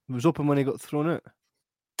 It was open when he got thrown out.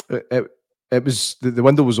 It was the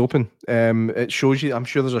window was open. It shows you. I'm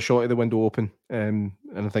sure there's a shot of the window open, and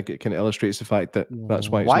I think it kind of illustrates the fact that that's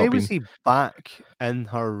why. Why was he back in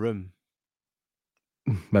her room?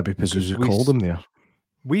 Maybe Pazuzu called him there.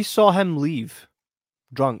 We saw him leave,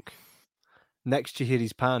 drunk, next to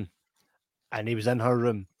Harry's pan, and he was in her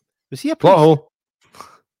room. Was he a priest?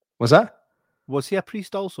 Was that? Was he a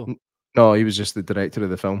priest also? No, he was just the director of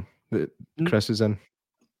the film. that Chris is in.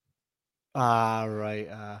 Right.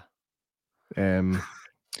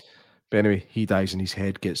 But anyway, he dies and his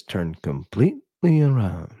head gets turned completely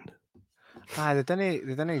around. They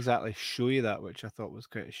didn't exactly show you that, which I thought was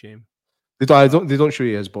quite a shame. They don't show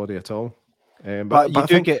you his body at all. But you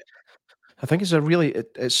do get. I think it's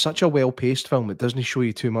it's such a well-paced film. It doesn't show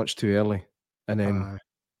you too much too early, and then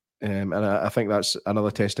and I think that's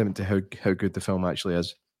another testament to how good the film actually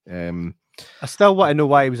is. I still want to know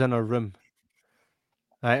why he was in a room.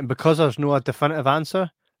 Right, and because there's no definitive answer,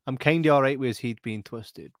 I'm kind of all right with his head being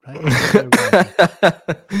twisted. Right?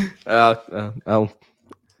 I'll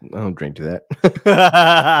drink to that.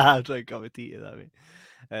 I'll drink a cup of tea to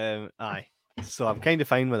that. Aye. So I'm kind of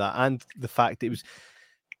fine with that, and the fact that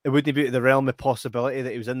it wouldn't be the realm of possibility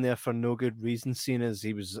that he was in there for no good reason, seeing as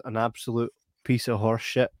he was an absolute piece of horse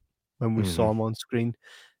shit when we saw him on screen.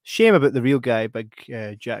 Shame about the real guy, Big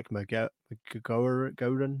Jack McGowran.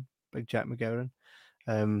 Big Jack McGowran.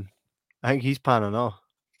 I think he's panning off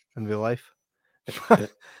in real life. I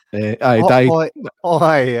died.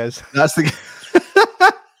 He is. That's the.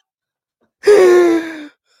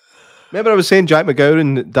 Remember, I was saying Jack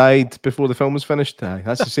McGowran died before the film was finished. Aye,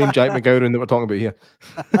 that's the same Jack McGowran that we're talking about here.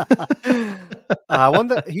 I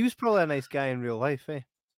wonder. He was probably a nice guy in real life, eh?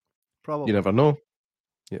 Probably. You never know.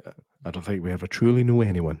 Yeah, I don't think we ever truly know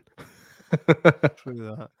anyone.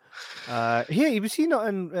 True that. Was he not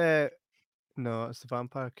in? No, it's the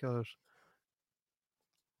Vampire Killers.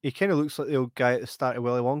 He kind of looks like the old guy at the start of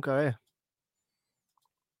Willy Wonka, eh?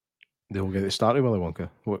 The old guy that started Willy Wonka.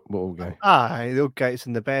 What old guy? The old guy that's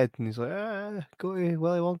in the bed, and he's like, "Go to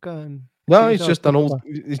Willy Wonka." And no, he's just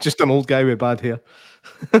an old guy with bad hair.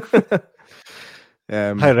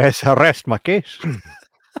 I rest my case.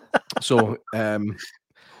 So,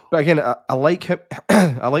 but again, I like him.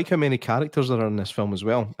 I like how many characters there are in this film as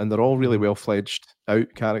well, and they're all really well fledged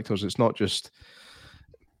out characters. It's not just,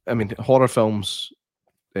 I mean, horror films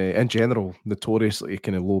in general, notoriously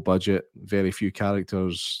kind of low budget, very few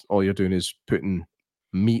characters. All you're doing is putting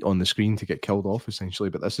meat on the screen to get killed off, essentially.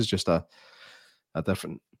 But this is just a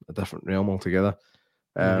different realm altogether.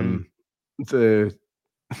 The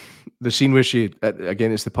scene where she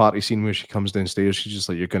again, it's the party scene where she comes downstairs. She's just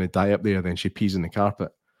like, "You're going to die up there." Then she pees in the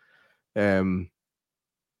carpet.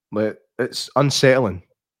 But it's unsettling.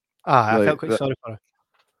 I felt quite sorry for her.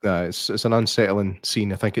 It's an unsettling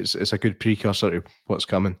scene. I think it's a good precursor to what's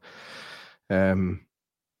coming. I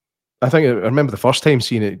think I remember the first time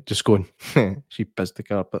seeing it, just going, "She pissed the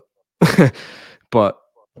carpet," but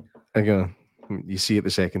again, you see it the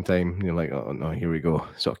second time, and you're like, "Oh no, here we go."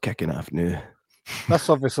 Sort of kicking off now. That's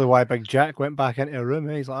obviously why Big Jack went back into a room.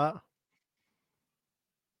 He's like that.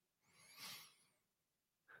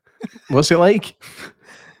 What's it like?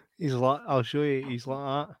 He's like, I'll show you. He's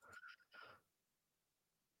like that.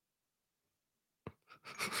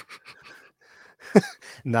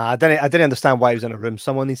 Nah, I didn't understand why he was in a room.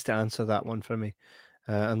 Someone needs to answer that one for me.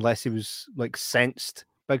 Unless he was like sensed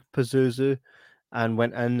Big Pazuzu and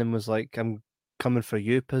went in and was like, "I'm coming for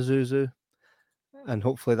you, Pazuzu," and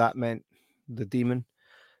hopefully that meant the demon.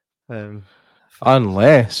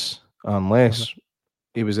 Unless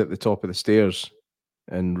he was at the top of the stairs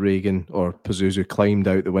and Reagan or Pazuzu climbed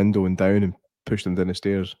out the window and down and pushed him down the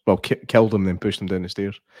stairs. Well, killed him, then pushed him down the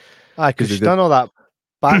stairs. Aye, because she's done all that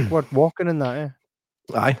backward walking in that, eh?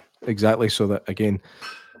 Aye, exactly. So that again,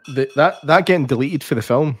 that getting deleted for the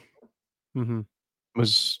film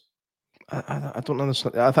was I don't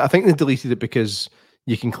understand. I think they deleted it because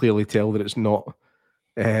you can clearly tell that it's not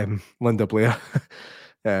Linda Blair.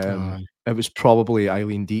 It was probably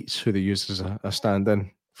Eileen Dietz who they used as a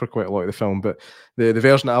stand-in for quite a lot of the film. But the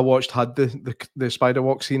version that I watched had the spider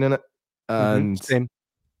walk scene in it, and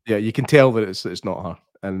yeah, you can tell that it's not her,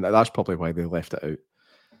 and that's probably why they left it out.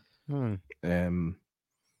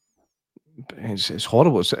 It's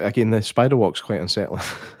horrible. Again, the spider walk's quite unsettling.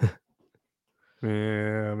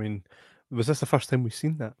 Yeah, I mean, was this the first time we've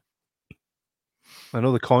seen that? I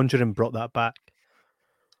know The Conjuring brought that back.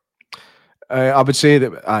 I would say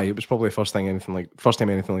that it was probably the first time anything like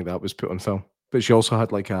that was put on film. But she also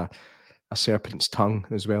had like a serpent's tongue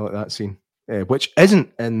as well at that scene, which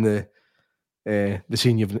isn't in the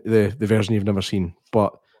scene the version you've never seen.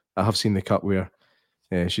 But I have seen the cut where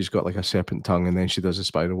she's got like a serpent tongue and then she does a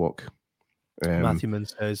spider walk. Matthew Mann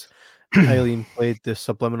says Eileen played the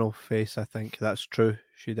subliminal face. I think that's true.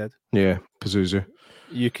 She did. Yeah, Pazuzu.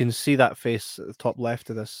 You can see that face at the top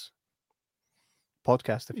left of this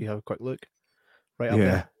podcast if you have a quick look. Right up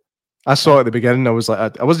there. I saw it at the beginning. I was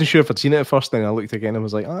like, I wasn't sure if I'd seen it at first. Then I looked again and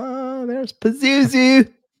was like, there's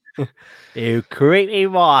Pazuzu. You creepy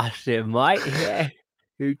bastard, mate. Yeah.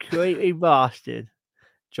 You creepy bastard.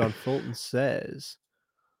 John Fulton says,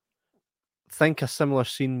 think a similar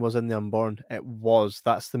scene was in The Unborn. It was.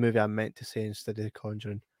 That's the movie I meant to say instead of The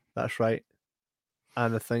Conjuring. That's right.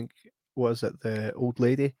 And I think, was it the old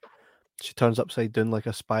lady? She turns upside down like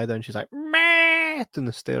a spider and she's like, meh, down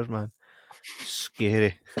the stairs, man.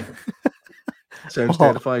 Scary. Sounds Oh.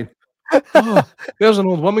 terrifying. Oh, there's an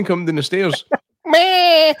old woman coming down the stairs.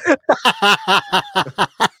 Meh.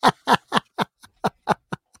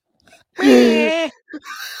 Meh.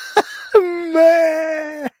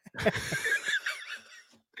 Meh.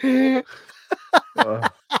 Oh,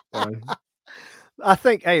 man. I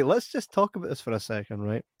think, hey, let's just talk about this for a second,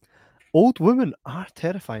 right? Old women are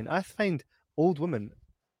terrifying. I find old women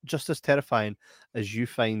just as terrifying as you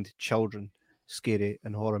find children scary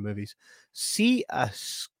in horror movies. See a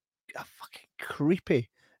fucking creepy,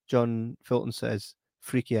 John Fulton says,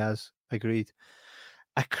 freaky as, agreed.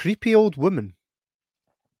 A creepy old woman.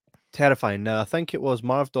 Terrifying. Now, I think it was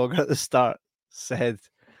Marv Dogger at the start said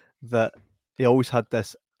that he always had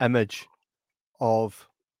this image of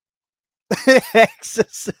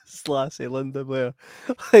Exorcist lassie Linda Blair,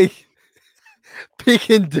 like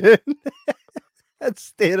peeking down and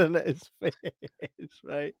staring at his face,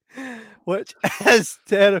 right? Which is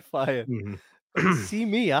terrifying. But see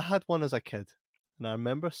me, I had one as a kid, and I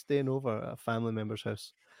remember staying over at a family member's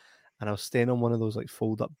house, and I was staying on one of those like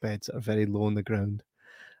fold-up beds that are very low on the ground.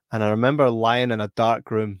 And I remember lying in a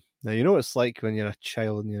dark room. Now you know what it's like when you're a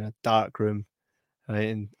child and you're in a dark room, right?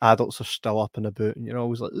 And adults are still up and about, and you're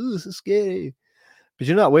always like, "Ooh, this is scary." But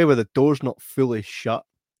you know that way where the door's not fully shut,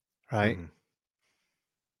 right?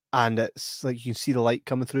 And it's like you can see the light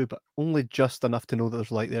coming through, but only just enough to know that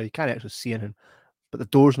there's light there. You can't actually see anything, but the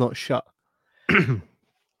door's not shut.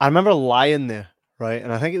 I remember lying there, right?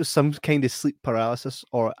 And I think it was some kind of sleep paralysis,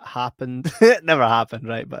 or it happened. It never happened,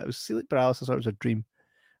 right? But it was sleep paralysis, or it was a dream,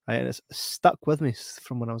 right? And it's stuck with me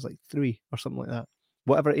from when I was like 3 or something like that,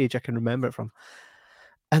 whatever age I can remember it from.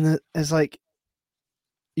 And it's like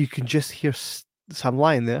you can just hear. So I'm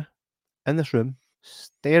lying there in this room,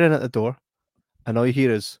 staring at the door, and all you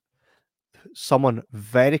hear is someone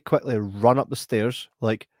very quickly run up the stairs,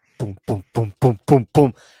 like boom, boom, boom, boom, boom,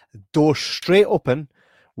 boom. Door straight open.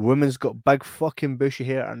 Woman's got big fucking bushy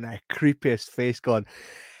hair and the creepiest face going,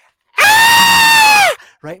 ah!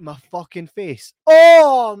 Right in my fucking face.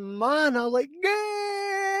 Oh man, I was like,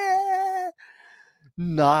 yeah!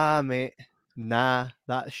 Nah, mate. Nah,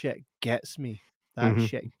 that shit gets me. That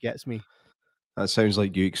shit gets me. That sounds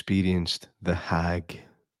like you experienced the hag.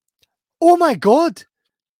 Oh my god!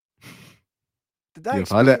 Did I You've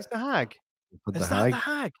had experience it. the hag? Had Is the that hag. the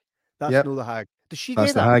hag? That's Yep. no the hag. Does she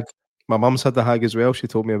That's do the that? hag. My mum's had the hag as well. She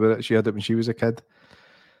told me about it. She had it when she was a kid.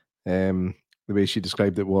 The way she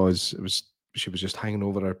described it was she was just hanging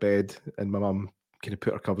over her bed, and my mum kind of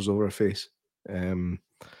put her covers over her face.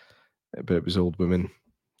 But it was old women,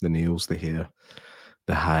 the nails, the hair,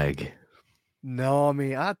 the hag. No,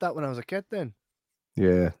 mate. I had that when I was a kid then.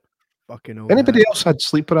 Yeah. Fucking old Anybody hag. else had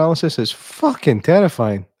sleep paralysis? It's fucking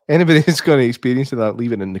terrifying. Anybody who's got any experience of that,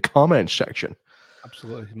 leave it in the comments section.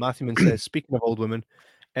 Absolutely. Matthewman says, speaking of old women,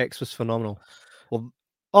 X was phenomenal. Well,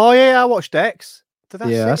 oh yeah, I watched X. Did I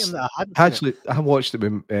say to him that I hadn't seen it? Actually, I watched it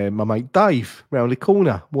with my mate Dave round the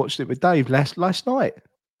corner. Watched it with Dave last night,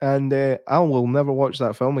 and I will never watch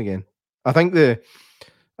that film again. I think it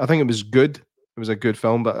was good. It was a good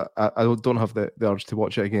film, but I don't have the urge to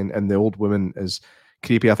watch it again. And the old woman is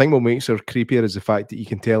creepy. I think what makes her creepier is the fact that you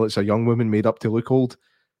can tell it's a young woman made up to look old.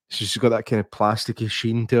 She's got that kind of plasticky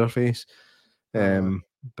sheen to her face.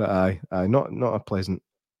 But not a pleasant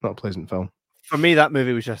film. For me, that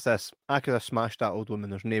movie was just this. I could have smashed that old woman.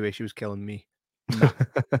 There's no way she was killing me. Nah.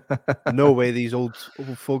 No way these old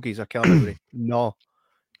fogies are killing everybody. No.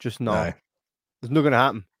 Just no. Aye. There's not going to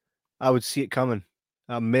happen. I would see it coming.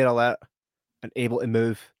 I'm made alert and able to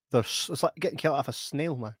move. It's like getting killed off a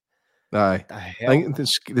snail, man. Aye. The I hell? think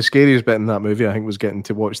the scariest bit in that movie, I think, was getting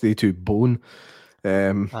to watch they two bone. I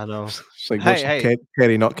know. It's like watching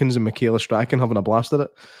Kerry Nutkins and Michaela Strachan having a blast at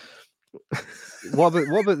it. What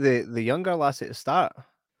about the younger lassie at the start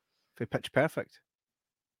for Pitch Perfect?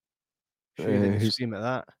 Sure, you didn't scream at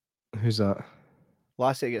that. Who's that?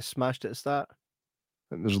 Lassie that gets smashed at the start.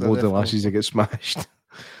 There's loads of lassies that get smashed.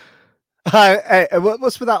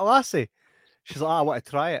 What's with that lassie? She's like, I want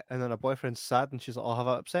to try it, and then her boyfriend's sad, and she's like, "Oh, have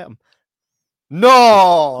I upset him?"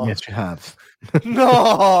 No. Yes, you have.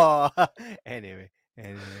 No. Anyway.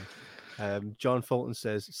 John Fulton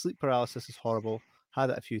says sleep paralysis is horrible.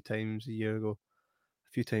 Had it a few times a year ago.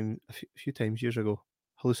 A few times years ago.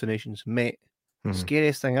 Hallucinations, mate.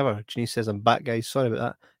 Scariest thing ever. Janice says, I'm back, guys. Sorry about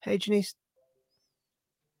that. Hey, Janice.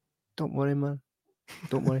 Don't worry, man.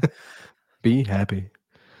 Don't worry. Be happy.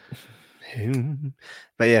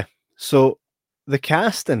 But yeah, so the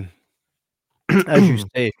casting, as you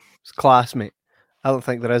say, is classmate. I don't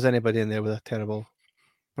think there is anybody in there with a terrible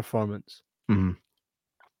performance. Mhm.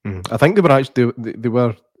 I think they were actually they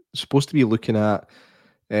were supposed to be looking at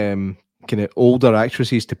kind of older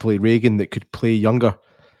actresses to play Reagan that could play younger.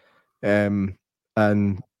 And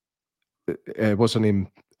what's her name?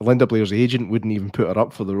 Linda Blair's agent wouldn't even put her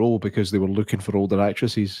up for the role because they were looking for older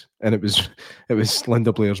actresses, and it was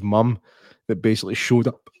Linda Blair's mum that basically showed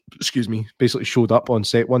up. Excuse me, basically showed up on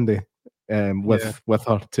set one day Yeah, with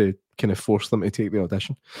her to kind of force them to take the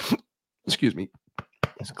audition. Excuse me,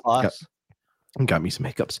 it's class. got me some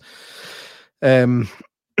hiccups.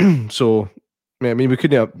 So I mean, we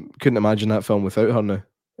couldn't imagine that film without her now.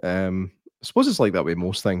 I suppose it's like that with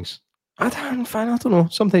most things. I don't know.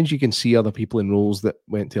 Sometimes you can see other people in roles that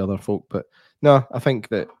went to other folk, but no, I think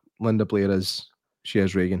that Linda Blair is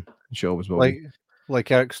Reagan. She always will be. Like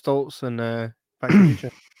Eric Stoltz and Back to the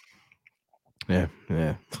Future. Yeah.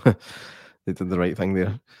 They did the right thing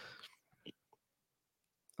there.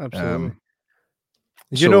 Absolutely.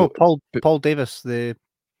 So, Paul Davis, the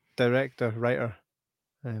director, writer,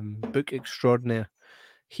 book extraordinaire,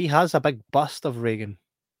 he has a big bust of Reagan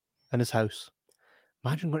in his house.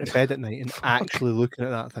 Imagine going to bed at night and actually looking at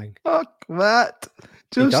that thing. fuck that.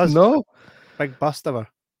 He Just does. no. Big bust of her.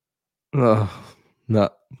 Oh, no.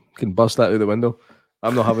 Can bust that out the window.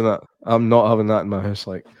 I'm not having that. I'm not having that in my house.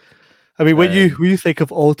 Like, I mean, when you think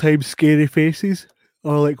of all-time scary faces,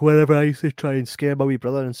 or like whenever I used to try and scare my wee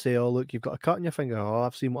brother and say, "Oh, look, you've got a cut on your finger. Oh,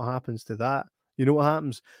 I've seen what happens to that." You know what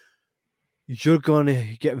happens? You're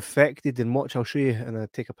gonna get infected and watch. I'll show you, and I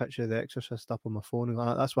take a picture of The Exorcist up on my phone. And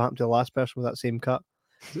that's what happened to the last person with that same cut.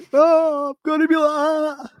 Like, oh, I'm gonna be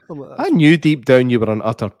like that. I'm like, I knew deep down you were an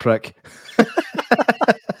utter prick.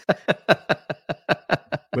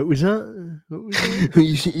 what was that? What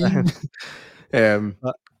was that?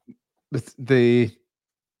 But the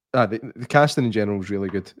casting in general was really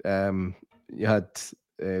good. You had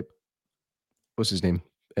what's his name?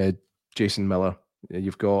 Jason Miller.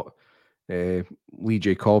 You've got Lee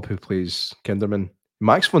J. Cobb, who plays Kinderman.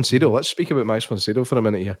 Max von Sydow. Let's speak about Max von Sydow for a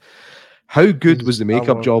minute here. How good was the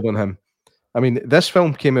makeup job on him? I mean, this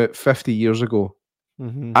film came out 50 years ago.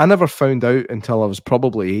 Mm-hmm. I never found out until I was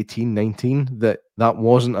probably 18, 19 that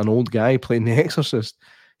wasn't an old guy playing The Exorcist.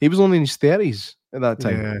 He was only in his 30s at that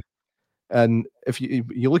time. Yeah. And if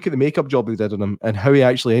you look at the makeup job they did on him and how he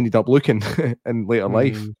actually ended up looking in later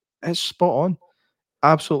life, it's spot on.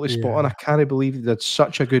 Absolutely spot on. I can't believe they did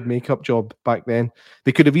such a good makeup job back then.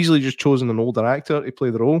 They could have easily just chosen an older actor to play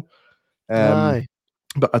the role. Aye.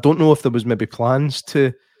 But I don't know if there was maybe plans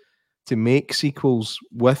to make sequels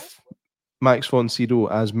with Max von Sydow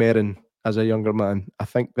as Merrin as a younger man. I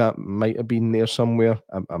think that might have been there somewhere.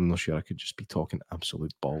 I'm not sure. I could just be talking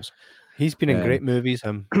absolute balls. He's been in great movies.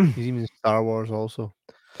 He's even in Star Wars also.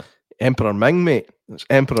 Emperor Ming, mate. It's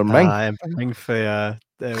Emperor Ming. Emperor Ming for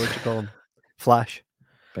what do you call him? Flash.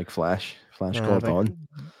 Big Flash Gordon.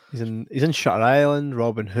 He's in Shutter Island,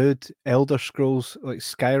 Robin Hood, Elder Scrolls, like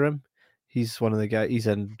Skyrim. He's one of the guys. He's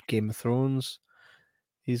in Game of Thrones.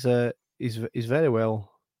 He's very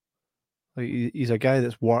well. Like he's a guy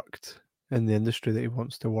that's worked in the industry that he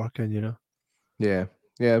wants to work in. You know. Yeah.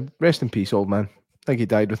 Rest in peace, old man. I think he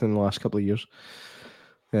died within the last couple of years.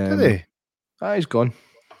 Did he? He's gone.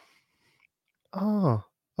 Oh,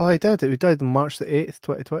 he did. He died on March the 8th,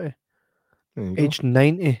 2020. Aged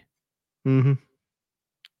 90. Mm-hmm.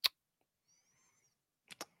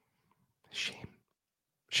 Shame.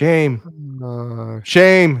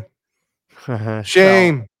 Shame.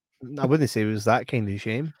 Shame. I wouldn't say it was that kind of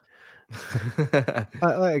shame.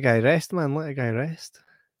 Let a guy rest, man. Let a guy rest.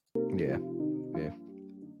 Yeah.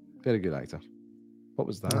 Very good actor. What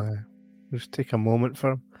was that? Just take a moment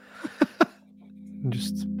for him.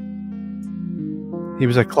 He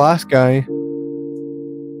was a class guy.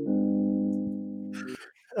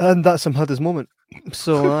 And that's him had his moment.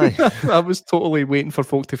 So I was totally waiting for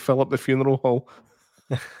folk to fill up the funeral hall.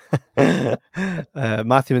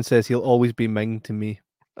 Matthew says he'll always be Ming to me.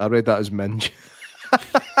 I read that as Minge.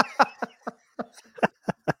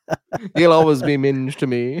 He'll always be Minge to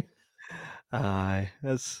me. Aye,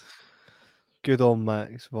 that's good old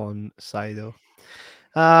Max von Sydow.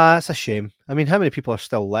 It's a shame. I mean, how many people are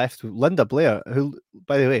still left? Linda Blair, who,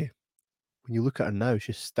 by the way, when you look at her now,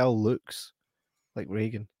 she still looks like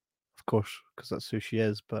Reagan, of course, because that's who she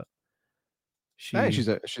is. But she's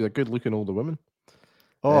a good-looking older woman.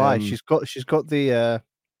 Oh, aye, she's got the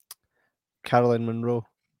Caroline Monroe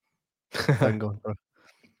thing going for her.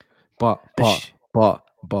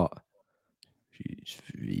 But she's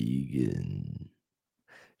vegan.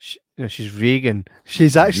 She's Regan.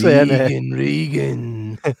 She's actually in it.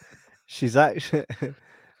 Regan. She's actually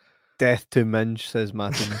death to Minge, says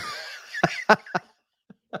Martin.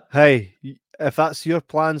 Hey, if that's your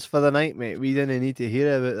plans for the night, mate, we didn't need to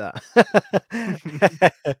hear about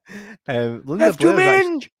that.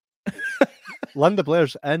 Linda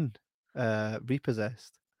Blair's in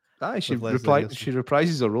Repossessed. She with Leslie Nielsen. She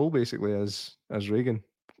reprises her role basically as Regan.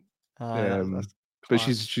 That's But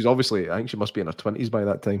class. she's obviously, I think she must be in her 20s by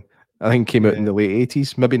that time. I think it came out in Yeah. the late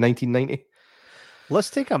 80s, maybe 1990. Let's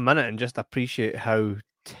take a minute and just appreciate how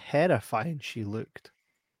terrifying she looked.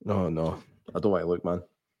 No, I don't want to look, man.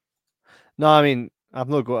 No, I mean, I've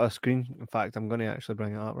not got a screen. In fact, I'm going to actually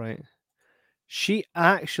bring it up, right? She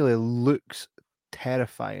actually looks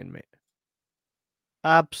terrifying, mate.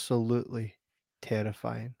 Absolutely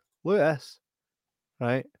terrifying. Look at this,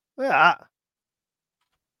 right? Look at that.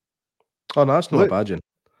 Oh no, that's not Look. a badging.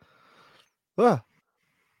 Oh.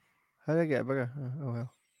 How did I get it bigger? Oh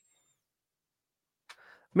well.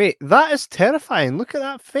 Mate, that is terrifying. Look at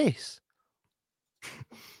that face.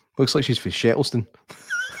 Looks like she's for Shettleston.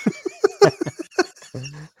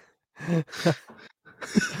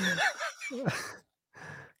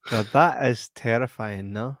 God, that is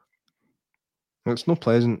terrifying, no? It's not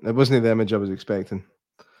pleasant. It wasn't the image I was expecting.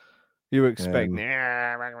 You were expecting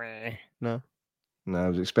no? No, I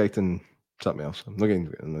was expecting something else. I'm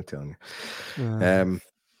not telling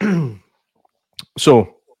you.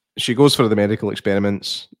 So she goes for the medical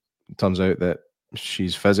experiments. It turns out that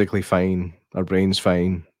she's physically fine, her brain's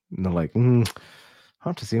fine, and they're like,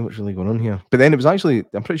 hard to say what's really going on here. But then it was actually,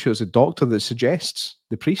 I'm pretty sure it's a doctor that suggests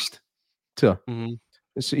the priest to her. Mm-hmm.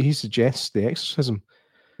 He suggests the exorcism.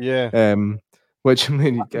 Yeah. Which I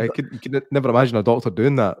mean, you could never imagine a doctor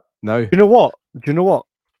doing that now. Do you know what?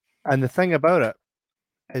 And the thing about it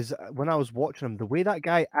is, when I was watching him, the way that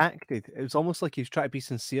guy acted, it was almost like he was trying to be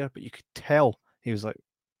sincere, but you could tell he was like,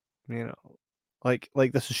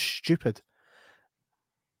 like this is stupid.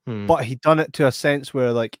 But he'd done it to a sense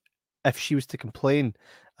where, like, if she was to complain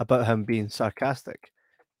about him being sarcastic,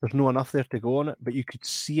 there's no enough there to go on it, but you could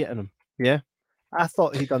see it in him. Yeah, I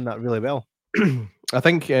thought he'd done that really well. I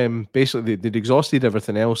think basically they'd exhausted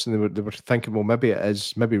everything else, and they were thinking, well,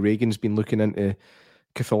 maybe Reagan's been looking into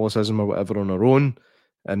Catholicism or whatever on her own,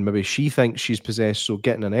 and maybe she thinks she's possessed, so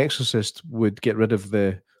getting an exorcist would get rid of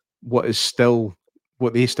what they still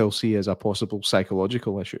see as a possible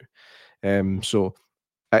psychological issue. So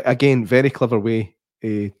again, very clever way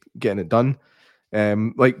getting it done.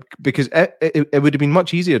 Because it would have been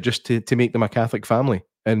much easier just to make them a Catholic family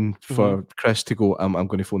and for Chris to go, I'm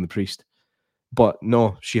going to phone the priest. But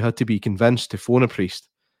no, she had to be convinced to phone a priest.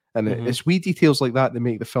 And it's wee details like that that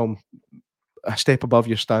make the film a step above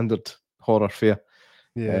your standard horror fare.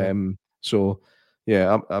 Yeah. So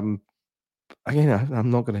yeah, I'm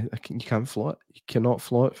not gonna. You can't flaw it. You cannot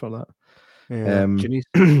flaw it for that. Yeah. Janice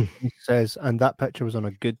says, and that picture was on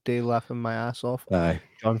a good day, laughing my ass off. Aye.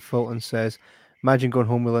 John Fulton says, imagine going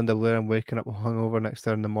home with Linda Blair and waking up hungover next to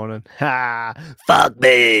her in the morning. Ha! Fuck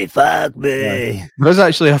me! Fuck me! Yeah. There is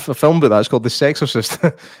actually a film about that. It's called The Sexorcist.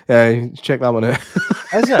 Check that one out.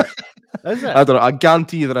 Is it? Is it? I don't know. I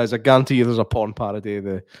guarantee you there is. I guarantee you there's a porn parody of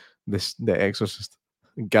The Exorcist.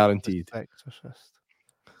 Guaranteed. The Exorcist.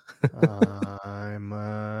 Aye,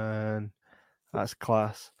 man. That's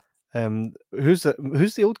class. Who's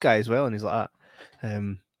the old guy as well? And he's like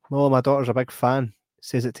that. Well, my daughter's a big fan.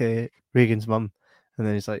 Says it to Reagan's mum, and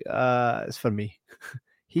then he's like, it's for me.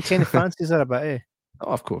 He kind of fancies her a bit, eh?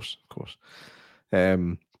 Oh, of course.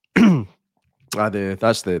 That's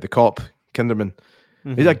the cop, Kinderman.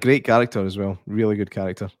 He's a great character as well. Really good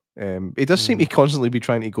character. He does seem to constantly be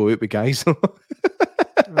trying to go out with guys.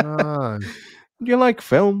 Do you like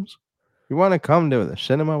films? You want to come to the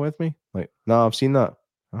cinema with me? Like, no, I've seen that.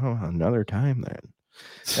 Oh, another time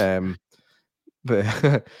then. But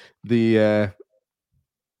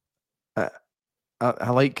I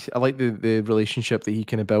like the relationship that he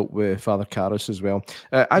kind of built with Father Karras as well.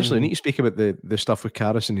 Actually, I need to speak about the stuff with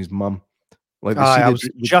Karras and his mum. Like, I was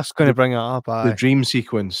just going to bring it up. The dream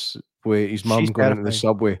sequence where his mum going into the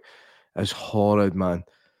subway is horrid, man.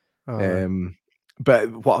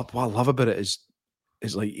 But what I love about it is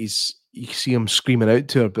like you see him screaming out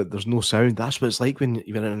to her, but there's no sound. That's what it's like when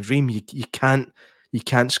you're in a dream. You can't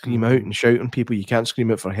scream out and shout on people. You can't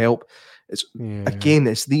scream out for help. It's again,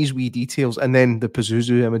 it's these wee details, and then the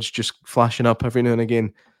Pazuzu image just flashing up every now and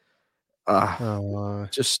again.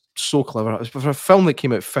 Just so clever. It's for a film that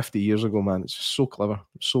came out 50 years ago, man. It's just so clever,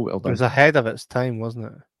 so well done. It was ahead of its time, wasn't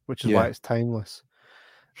it? Which is why it's timeless.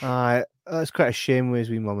 That's quite a shame, with his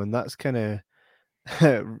wee mum, and that's kind of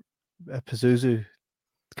Pazuzu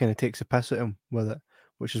kind of takes a piss at him with it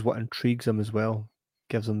which is what intrigues him as well.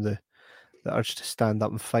 Gives him the urge to stand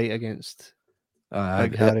up and fight against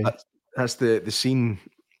Big Harry. That's the scene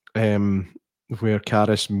where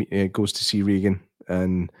Karis goes to see Regan,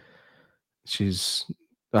 and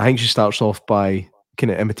I think she starts off by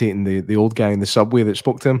kind of imitating the old guy in the subway that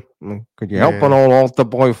spoke to him. Like, could you help an old altar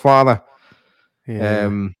boy father? Yeah.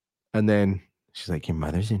 And then she's like, your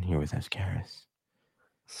mother's in here with us, Karis.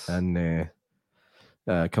 And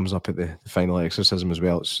comes up at the final exorcism as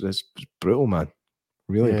well. It's brutal, man.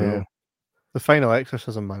 Really brutal. The final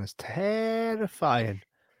exorcism, man, is terrifying.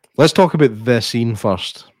 Let's talk about the scene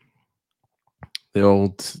first. The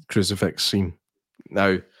old crucifix scene.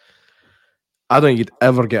 Now, I don't think you'd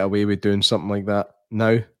ever get away with doing something like that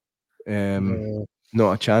now.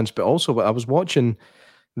 Not a chance. But also, I was watching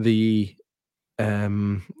the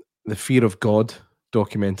Fear of God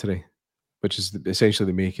documentary, which is essentially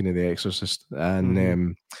the making of The Exorcist.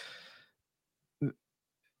 And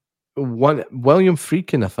William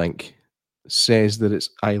Friedkin, I think, says that it's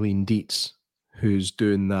Eileen Dietz who's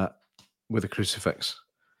doing that with a crucifix.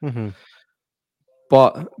 Mm-hmm.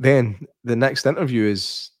 But then the next interview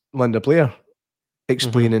is Linda Blair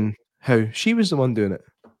explaining how she was the one doing it.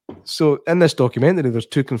 So in this documentary, there's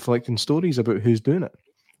two conflicting stories about who's doing it.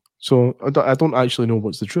 So I don't actually know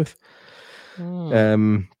what's the truth.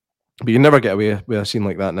 But you never get away with a scene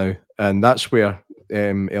like that now. And that's where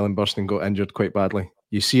Ellen Burstyn got injured quite badly.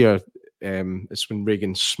 You see her, it's when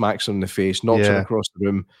Regan smacks her in the face, knocks her across the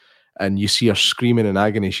room, and you see her screaming in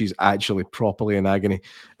agony. She's actually properly in agony.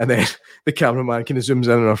 And then the cameraman kind of zooms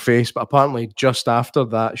in on her face. But apparently just after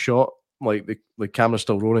that shot, like the camera's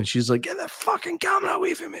still rolling, she's like, get the fucking camera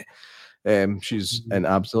away from me. She's in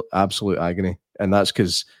absolute agony. And that's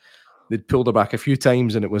because they'd pulled her back a few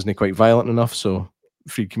times and it wasn't quite violent enough. So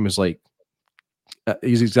Friedkin was like,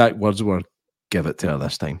 his exact words were, give it to her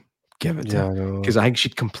this time. Give it to her. Because I think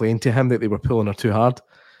she'd complained to him that they were pulling her too hard.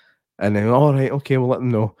 And then, all right, okay, we'll let them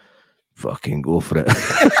know. Fucking go for it.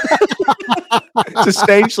 It's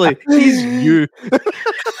essentially, he's you.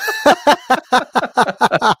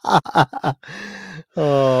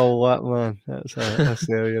 Oh, what, man? That's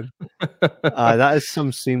alien. That is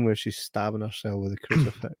some scene where she's stabbing herself with a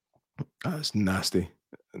crucifix. That's nasty.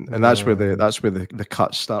 And that's where the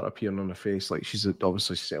cuts start appearing on her face. Like she's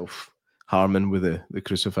obviously self-harming with the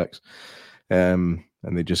crucifix. And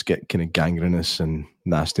they just get kind of gangrenous and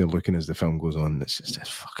nastier looking as the film goes on. It's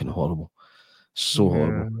fucking horrible. So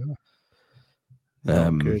horrible.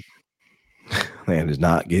 Not good. Man, it's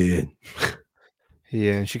not good.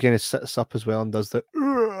 Yeah, and she kind of sits up as well and does the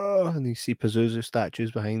and you see Pazuzu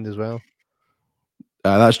statues behind as well.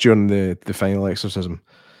 That's during the final exorcism.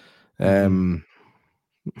 It's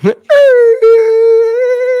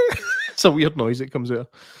a weird noise that comes out.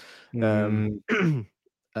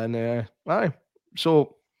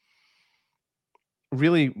 So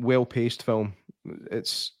really well-paced film.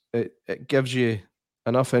 It gives you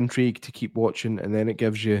enough intrigue to keep watching, and then it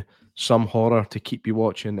gives you some horror to keep you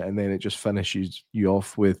watching, and then it just finishes you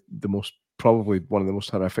off with probably one of the most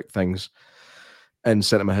horrific things in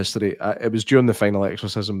cinema history. It was during the final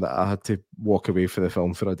exorcism that I had to walk away from the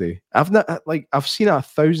film for a day. I've seen it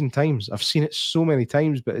 1,000 times. I've seen it so many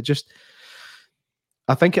times, but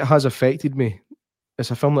I think it has affected me. It's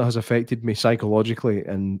a film that has affected me psychologically,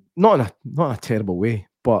 and not in a terrible way,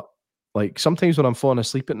 but like sometimes when I'm falling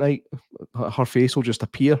asleep at night, her face will just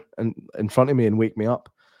appear in front of me and wake me up.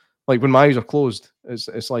 Like when my eyes are closed,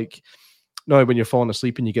 it's like, no, when you're falling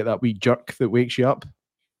asleep and you get that wee jerk that wakes you up.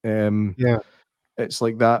 It's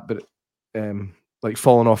like that, but like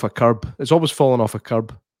falling off a curb. It's always falling off a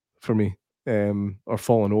curb for me, or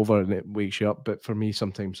falling over and it wakes you up. But for me,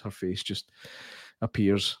 sometimes her face just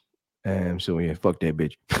appears. So yeah, fuck that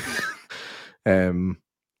bitch.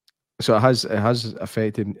 So it has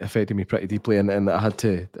affected me pretty deeply, and I had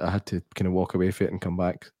to kind of walk away from it and come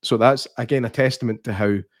back. So that's again a testament to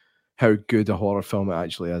how good a horror film it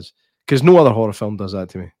actually is, because no other horror film does that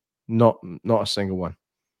to me. Not a single one.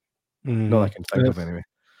 Not that I can think of anyway.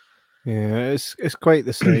 Yeah, it's quite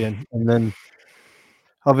the saying. And then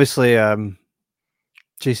obviously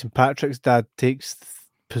Jason Patrick's dad takes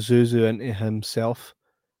Pazuzu into himself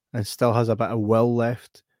and still has a bit of will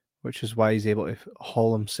left, which is why he's able to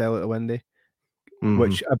haul himself out the window,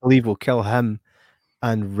 which I believe will kill him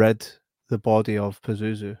and rid the body of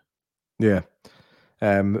Pazuzu. Yeah.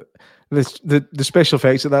 The special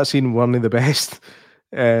effects of that scene weren't the best.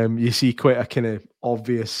 You see quite a kind of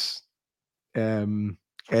obvious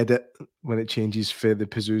edit when it changes for the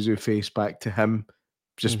Pazuzu face back to him,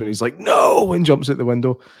 just when he's like, no, and jumps out the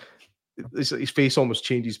window. His face almost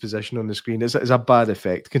changes position on the screen. It's a bad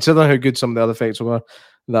effect. Considering how good some of the other effects were,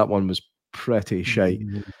 that one was pretty shite.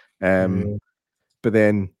 Mm. But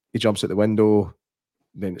then he jumps out the window.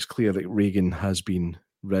 Then it's clear that Regan has been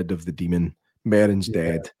rid of the demon. Merrin's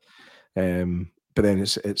dead. But then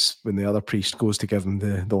it's when the other priest goes to give him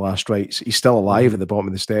the last rites. He's still alive at the bottom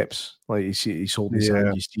of the steps. Like he's holding his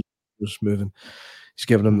hand. You see he's moving. He's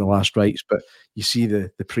giving him the last rites. But you see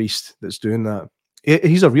the priest that's doing that.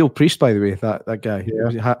 He's a real priest, by the way. That guy.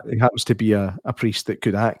 Yeah. He happens to be a priest that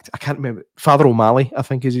could act. I can't remember. Father O'Malley, I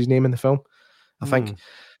think, is his name in the film. I think.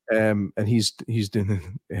 And he's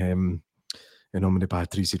doing in nomine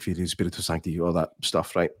Patris et Filii et Spiritus Sancti, all that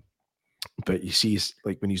stuff, right? But you see,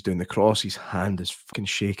 like when he's doing the cross, his hand is fucking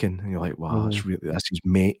shaking, and you're like, "Wow, that's his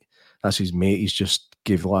mate. That's his mate. He's just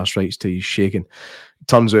gave the last rites to. He's shaking."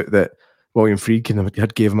 Turns out that William Friedkin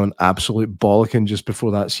had gave him an absolute bollocking just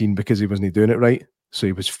before that scene because he wasn't doing it right, so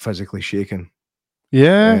he was physically shaking.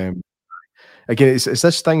 Yeah. Again, it's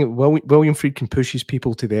this thing. William Friedkin pushes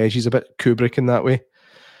people to the edge. He's a bit Kubrick in that way.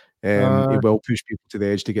 He will push people to the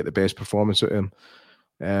edge to get the best performance out of him.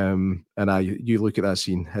 You look at that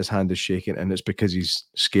scene, his hand is shaking, and it's because he's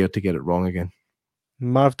scared to get it wrong again.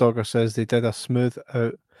 Marv Dogger says they did smooth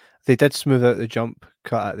out the jump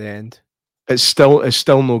cut at the end. It's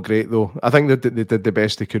still no great though. I think that they did the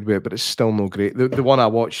best they could with it, but it's still no great. The one I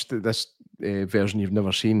watched, this version you've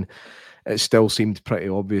never seen, it still seemed pretty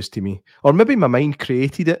obvious to me. Or maybe my mind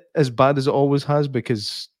created it as bad as it always has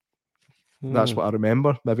because that's what I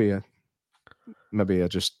remember. Maybe I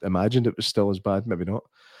just imagined it was still as bad. Maybe not.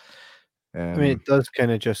 I mean, it does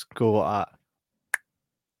kind of just go at,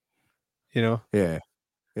 Yeah.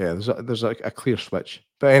 There's a clear switch.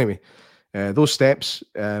 But anyway, those steps,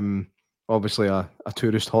 obviously a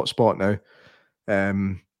tourist hotspot now.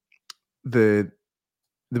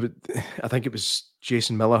 I think it was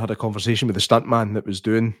Jason Miller had a conversation with the stuntman that was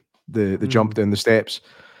doing the jump down the steps,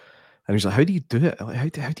 and he's like, "How do you do it?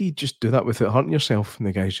 Like, how do you just do that without hurting yourself?" And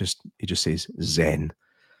the guy just says, "Zen.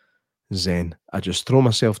 I just throw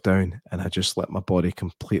myself down and I just let my body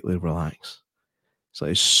completely relax." So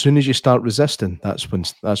as soon as you start resisting, that's when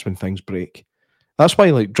things break. That's why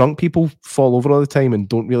like drunk people fall over all the time and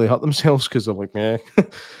don't really hurt themselves because they're like, meh.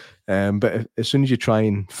 But as soon as you try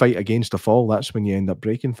and fight against a fall, that's when you end up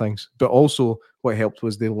breaking things. But also what helped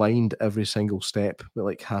was they lined every single step with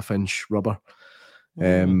like 1/2-inch rubber.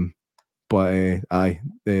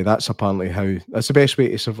 That's apparently that's the best way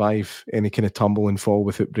to survive any kind of tumble and fall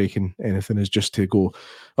without breaking anything, is just to go,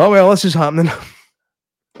 "Oh well, this is happening,"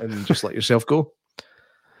 and just let yourself go.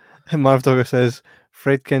 And Marv Dogger says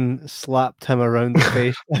Friedkin slapped him around the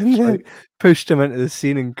face and then pushed him into the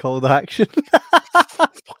scene and called action.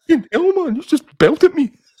 Fucking hell, man! You just belted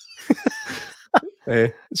me.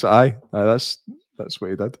 So that's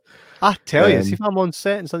what he did. I tell you, see if I'm on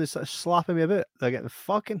set and somebody starts slapping me about, they're getting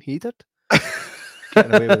fucking heated.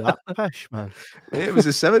 Getting away with that pish, man. It was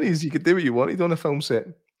the 70s. You could do what you wanted on a film set.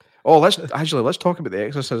 Oh, let's talk about the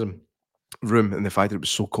exorcism room and the fact that it was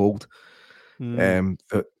so cold. I mean,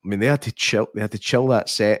 they had to chill that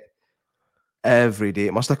set every day.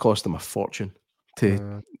 It must have cost them a fortune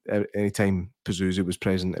to anytime Pazuzu was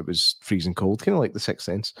present, it was freezing cold, kind of like The Sixth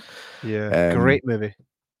Sense. Yeah, great movie.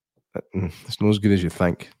 It's not as good as you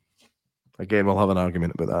think. Again, we'll have an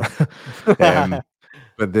argument about that.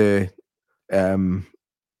 But the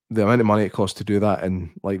amount of money it costs to do that,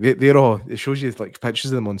 and like they're all, it shows you like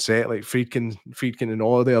pictures of them on set, like Friedkin and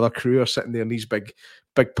all the other crew are sitting there in these big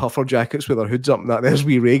puffer jackets with their hoods up and that. There's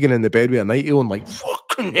wee Regan in the bed with a nightie on, like,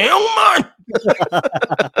 fucking hell, man.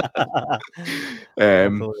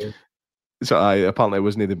 So apparently it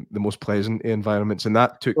wasn't the most pleasant environments, and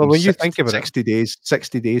that took when you think about 60 days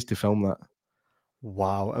to film that.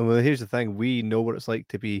 Wow. And well, here's the thing, we know what it's like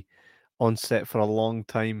to be on set for a long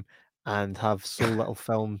time and have so little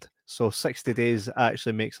filmed. So 60 days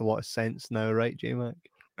actually makes a lot of sense now, right, J-Mac?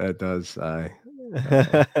 It does, aye.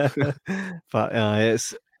 But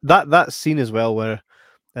it's that scene as well where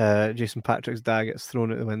Jason Patrick's dad gets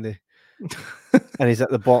thrown out the window and he's at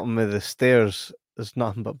the bottom of the stairs. There's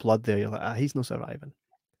nothing but blood there. You're like, he's not surviving.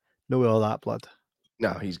 No way all that blood.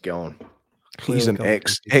 No, he's gone. Clearly he's an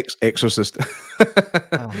exorcist.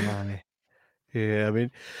 Oh my. Yeah, I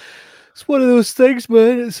mean, it's one of those things,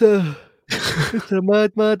 man. It's a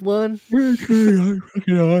mad one. It's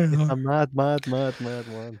a mad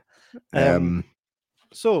one.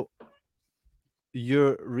 So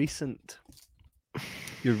your recent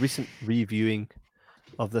reviewing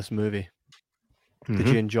of this movie, did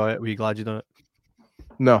you enjoy it? Were you glad you done it?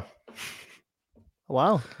 No.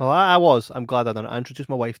 Wow. Well, I was. I'm glad I done it. I introduced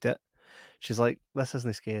my wife to it. She's like, "This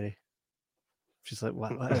isn't scary." She's like,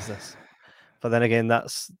 "What is this?" But then again,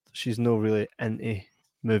 she's no really into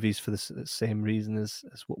movies for the same reason as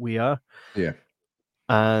what we are. Yeah.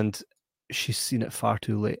 And she's seen it far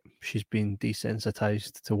too late. She's been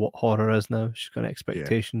desensitized to what horror is now. She's got an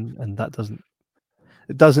expectation, and that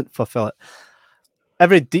doesn't fulfill it.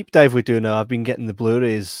 Every deep dive we do now, I've been getting the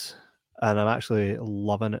Blu-rays, and I'm actually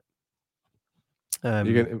loving it.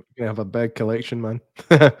 You're gonna have a big collection, man.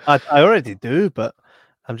 I already do, but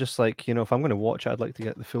I'm just like, if I'm going to watch it, I'd like to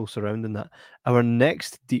get the full surround in that. Our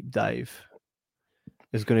next deep dive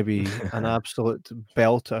is going to be an absolute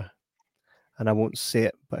belter, and I won't say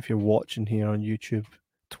it, but if you're watching here on YouTube,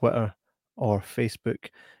 Twitter, or Facebook,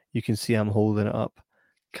 you can see I'm holding it up.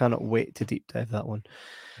 Cannot wait to deep dive that one.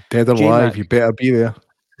 Dead or alive, you better be there.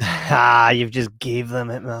 You've just gave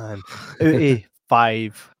them it, man. Out of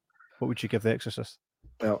 5, what would you give The Exorcist?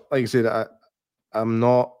 Well, like I said, I'm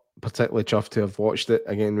not particularly chuffed to have watched it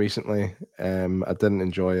again recently. I didn't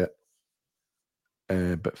enjoy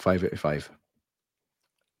it, but 5 out of 5.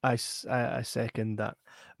 I second that.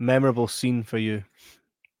 Memorable scene for you?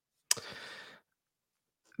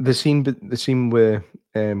 The scene with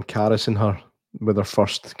Karis and her with their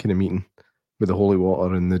first kind of meeting with the holy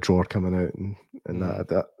water and the drawer coming out and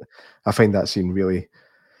that I find that scene really,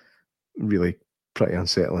 really pretty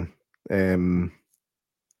unsettling. And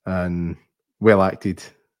well acted.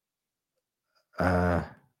 Aye.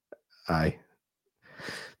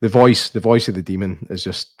 The voice of the demon is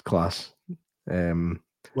just class.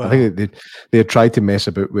 I think they had tried to mess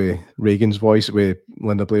about with Reagan's voice, with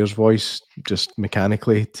Linda Blair's voice, just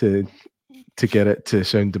mechanically to get it to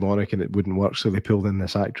sound demonic, and it wouldn't work. So they pulled in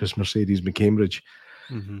this actress, Mercedes McCambridge,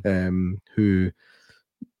 who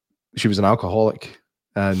she was an alcoholic,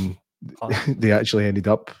 and they actually ended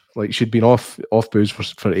up she'd been off booze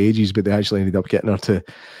for ages, but they actually ended up getting her to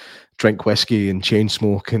drink whiskey and chain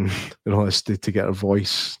smoke and all this to get her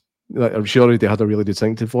voice. She already had a really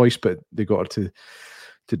distinctive voice, but they got her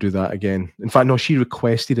to do that again. In fact, no, she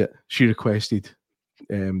requested it. She requested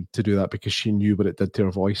to do that because she knew what it did to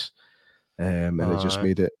her voice, and it just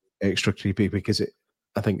made it extra creepy because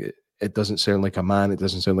I think it doesn't sound like a man, it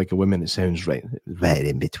doesn't sound like a woman, it sounds right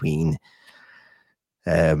in between.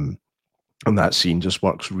 And that scene just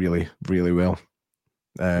works really, really well.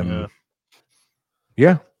 Yeah,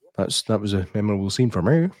 that was a memorable scene for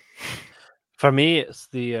me. For me, it's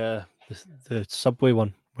the subway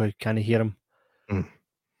one where you kind of hear him.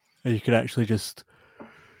 And you can actually just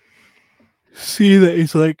see that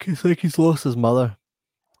it's like he's lost his mother,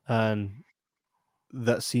 and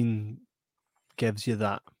that scene gives you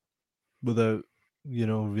that without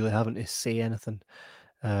really having to say anything.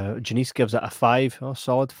 Janice gives it a 5,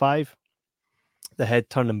 solid 5. The head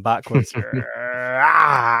turning backwards. How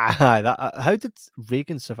did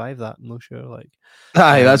Reagan survive that? I'm not sure.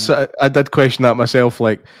 I did question that myself.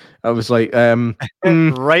 Like, I was like,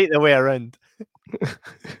 right the way around.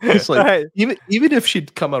 It's like right. even if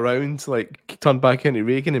she'd come around, turn back into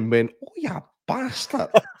Reagan and went, "Oh, you bastard!"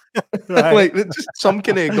 Right. Just some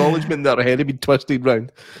kind of acknowledgement that her head had been twisted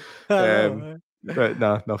round. But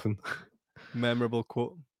nah, nothing. Memorable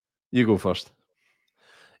quote. You go first.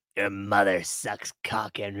 Your mother sucks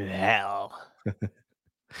cock in hell.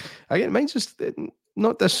 Again, mine's just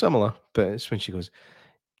not dissimilar, but it's when she goes,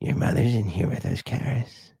 "Your mother's in here with us,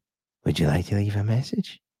 Karis. Would you like to leave a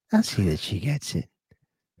message? I'll see that she gets it."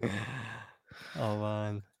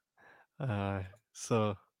 Oh man.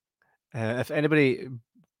 So if anybody, in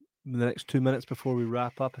the next 2 minutes before we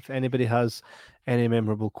wrap up, if anybody has any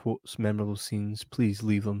memorable quotes, memorable scenes, please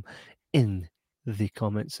leave them in the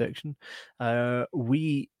comment section.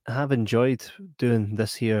 We have enjoyed doing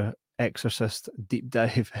this here Exorcist deep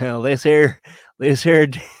dive. This here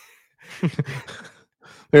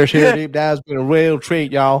deep dive's been a real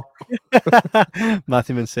treat, y'all.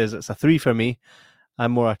 Matthewman says it's a 3 for me.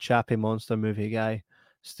 I'm more a Chappie monster movie guy.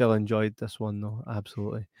 Still enjoyed this one though,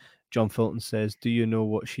 absolutely. John Fulton says, "Do you know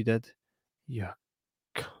what she did? Your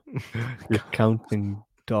counting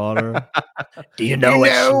daughter." Do you know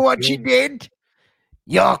what she did?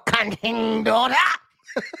 Your counting daughter.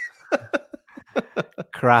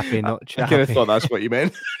 Crappy, not Chappie. I kind of thought that's what you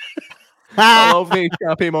meant. I love these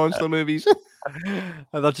Chappie monster movies.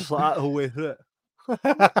 And they're just like that the whole way through it.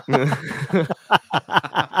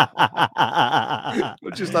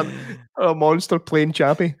 Just a monster playing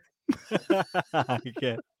Chappie.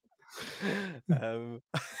 Okay. Yeah.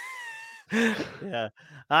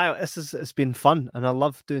 It's been fun, and I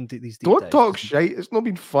love doing these deep Don't dives. talk shite. It's not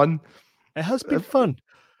been fun. It has been fun.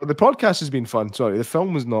 The podcast has been fun. Sorry, the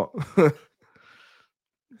film was not.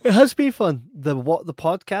 It has been fun. The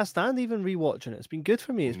podcast and even rewatching it. It's been good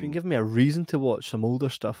for me. It's been giving me a reason to watch some older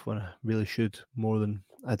stuff when I really should more than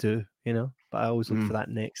I do. but I always look for that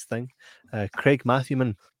next thing. Craig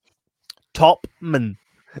Matthewman, Topman.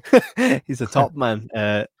 He's a top man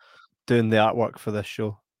doing the artwork for this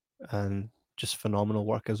show, and just phenomenal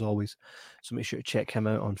work as always. So make sure to check him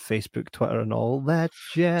out on Facebook, Twitter, and all that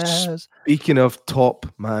jazz. Speaking of top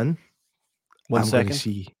man, One I'm second. going to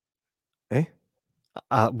see.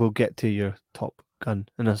 We'll get to your Top Gun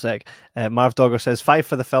in a sec. Marv Dogger says 5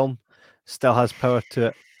 for the film. Still has power to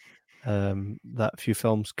it. That few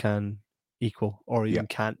films can equal or even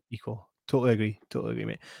can't equal. Totally agree,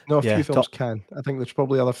 mate. No, a few films can. I think there's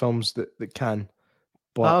probably other films that can,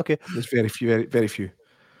 but okay. There's very few, very few.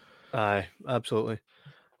 Aye, absolutely.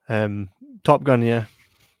 Top Gun, yeah.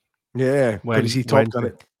 Yeah, when is he Top Gun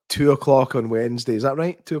at 2:00 on Wednesday? Is that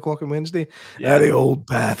right? 2:00 on Wednesday? Yeah. At the old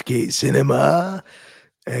Bathgate Cinema.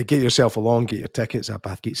 Get yourself along, get your tickets at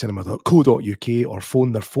bathgatecinema.co.uk or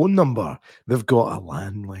phone their phone number. They've got a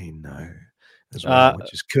landline now as well,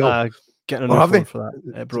 which is cool. Getting a new phone for that.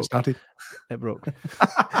 It broke. It broke.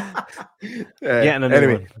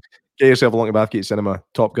 Anyway, get yourself along to Bathgate Cinema.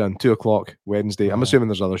 Top Gun, 2:00 Wednesday. I'm assuming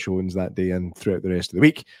there's other showings that day and throughout the rest of the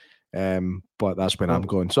week. But that's when I'm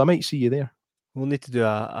going. So I might see you there. We'll need to do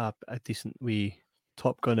a decent wee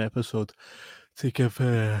Top Gun episode to give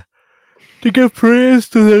praise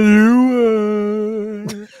to the new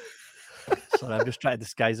one. Sorry, I'm just trying to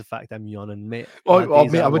disguise the fact I'm yawning, mate.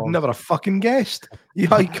 Mate, I would never have fucking guessed.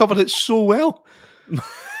 Yeah, you covered it so well.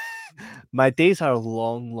 My days are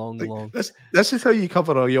long. This is how you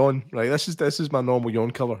cover a yawn, right? This is my normal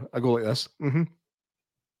yawn cover. I go like this. Mm-hmm.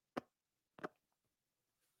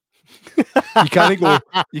 You can't go.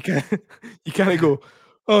 You can't go.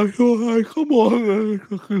 Oh, come on.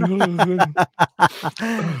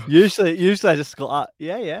 Usually I just go,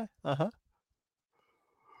 yeah.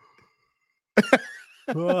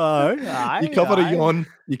 You cover a yawn.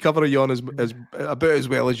 You cover a yawn as about as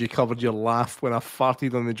well as you covered your laugh when I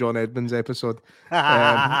farted on the John Edmonds episode. Yep,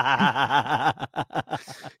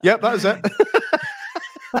 that is it.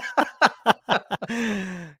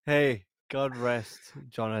 Hey, God rest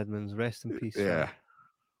John Edmonds. Rest in peace. Yeah,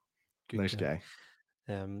 nice guy.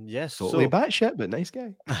 Yes, totally batshit, but nice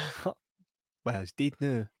guy. Well, it's deep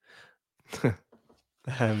now.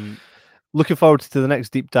 Looking forward to the next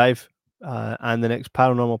deep dive. And the next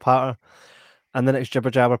Paranormal Patter and the next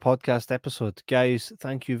Jibber Jabber podcast episode. Guys,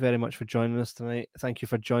 thank you very much for joining us tonight. Thank you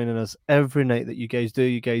for joining us every night that you guys do.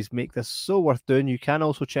 You guys make this so worth doing. You can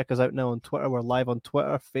also check us out now on Twitter. We're live on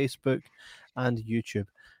Twitter, Facebook, and YouTube.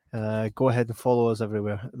 Go ahead and follow us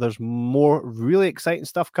everywhere. There's more really exciting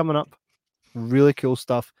stuff coming up. Really cool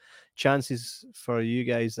stuff. Chances for you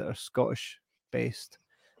guys that are Scottish based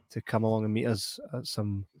to come along and meet us at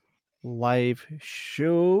some live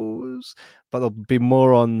shows, but there'll be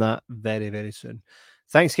more on that very, very soon.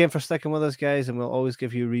 Thanks again for sticking with us, guys, and we'll always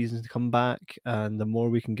give you reasons to come back, and the more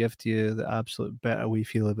we can give to you, the absolute better we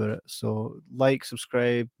feel about it. So like,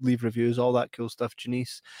 subscribe, leave reviews, all that cool stuff.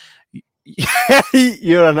 Janice,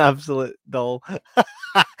 you're an absolute doll.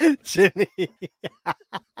 Ginny.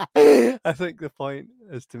 I think the point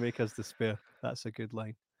is to make us despair. That's a good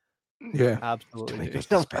line. Yeah, absolutely.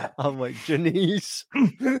 I'm like, Janice.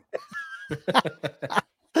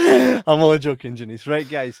 I'm only joking, Janice. Right,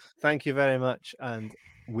 guys, thank you very much, and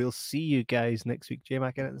we'll see you guys next week.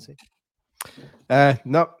 J-Mac, anything to say?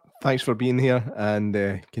 No, thanks for being here, and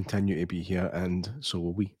continue to be here, and so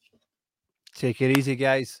will we. Take it easy,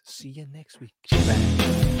 guys. See you next week. J-Mac.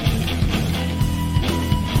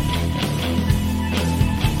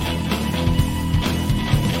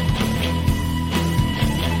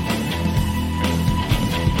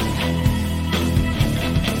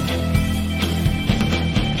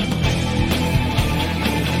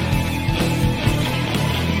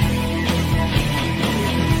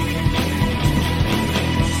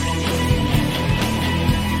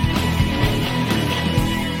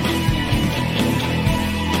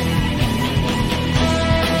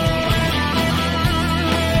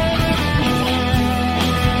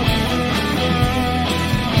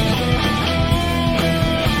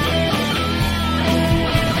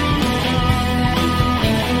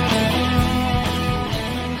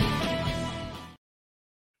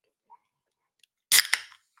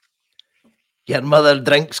 Your mother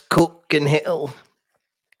drinks Coke in hell.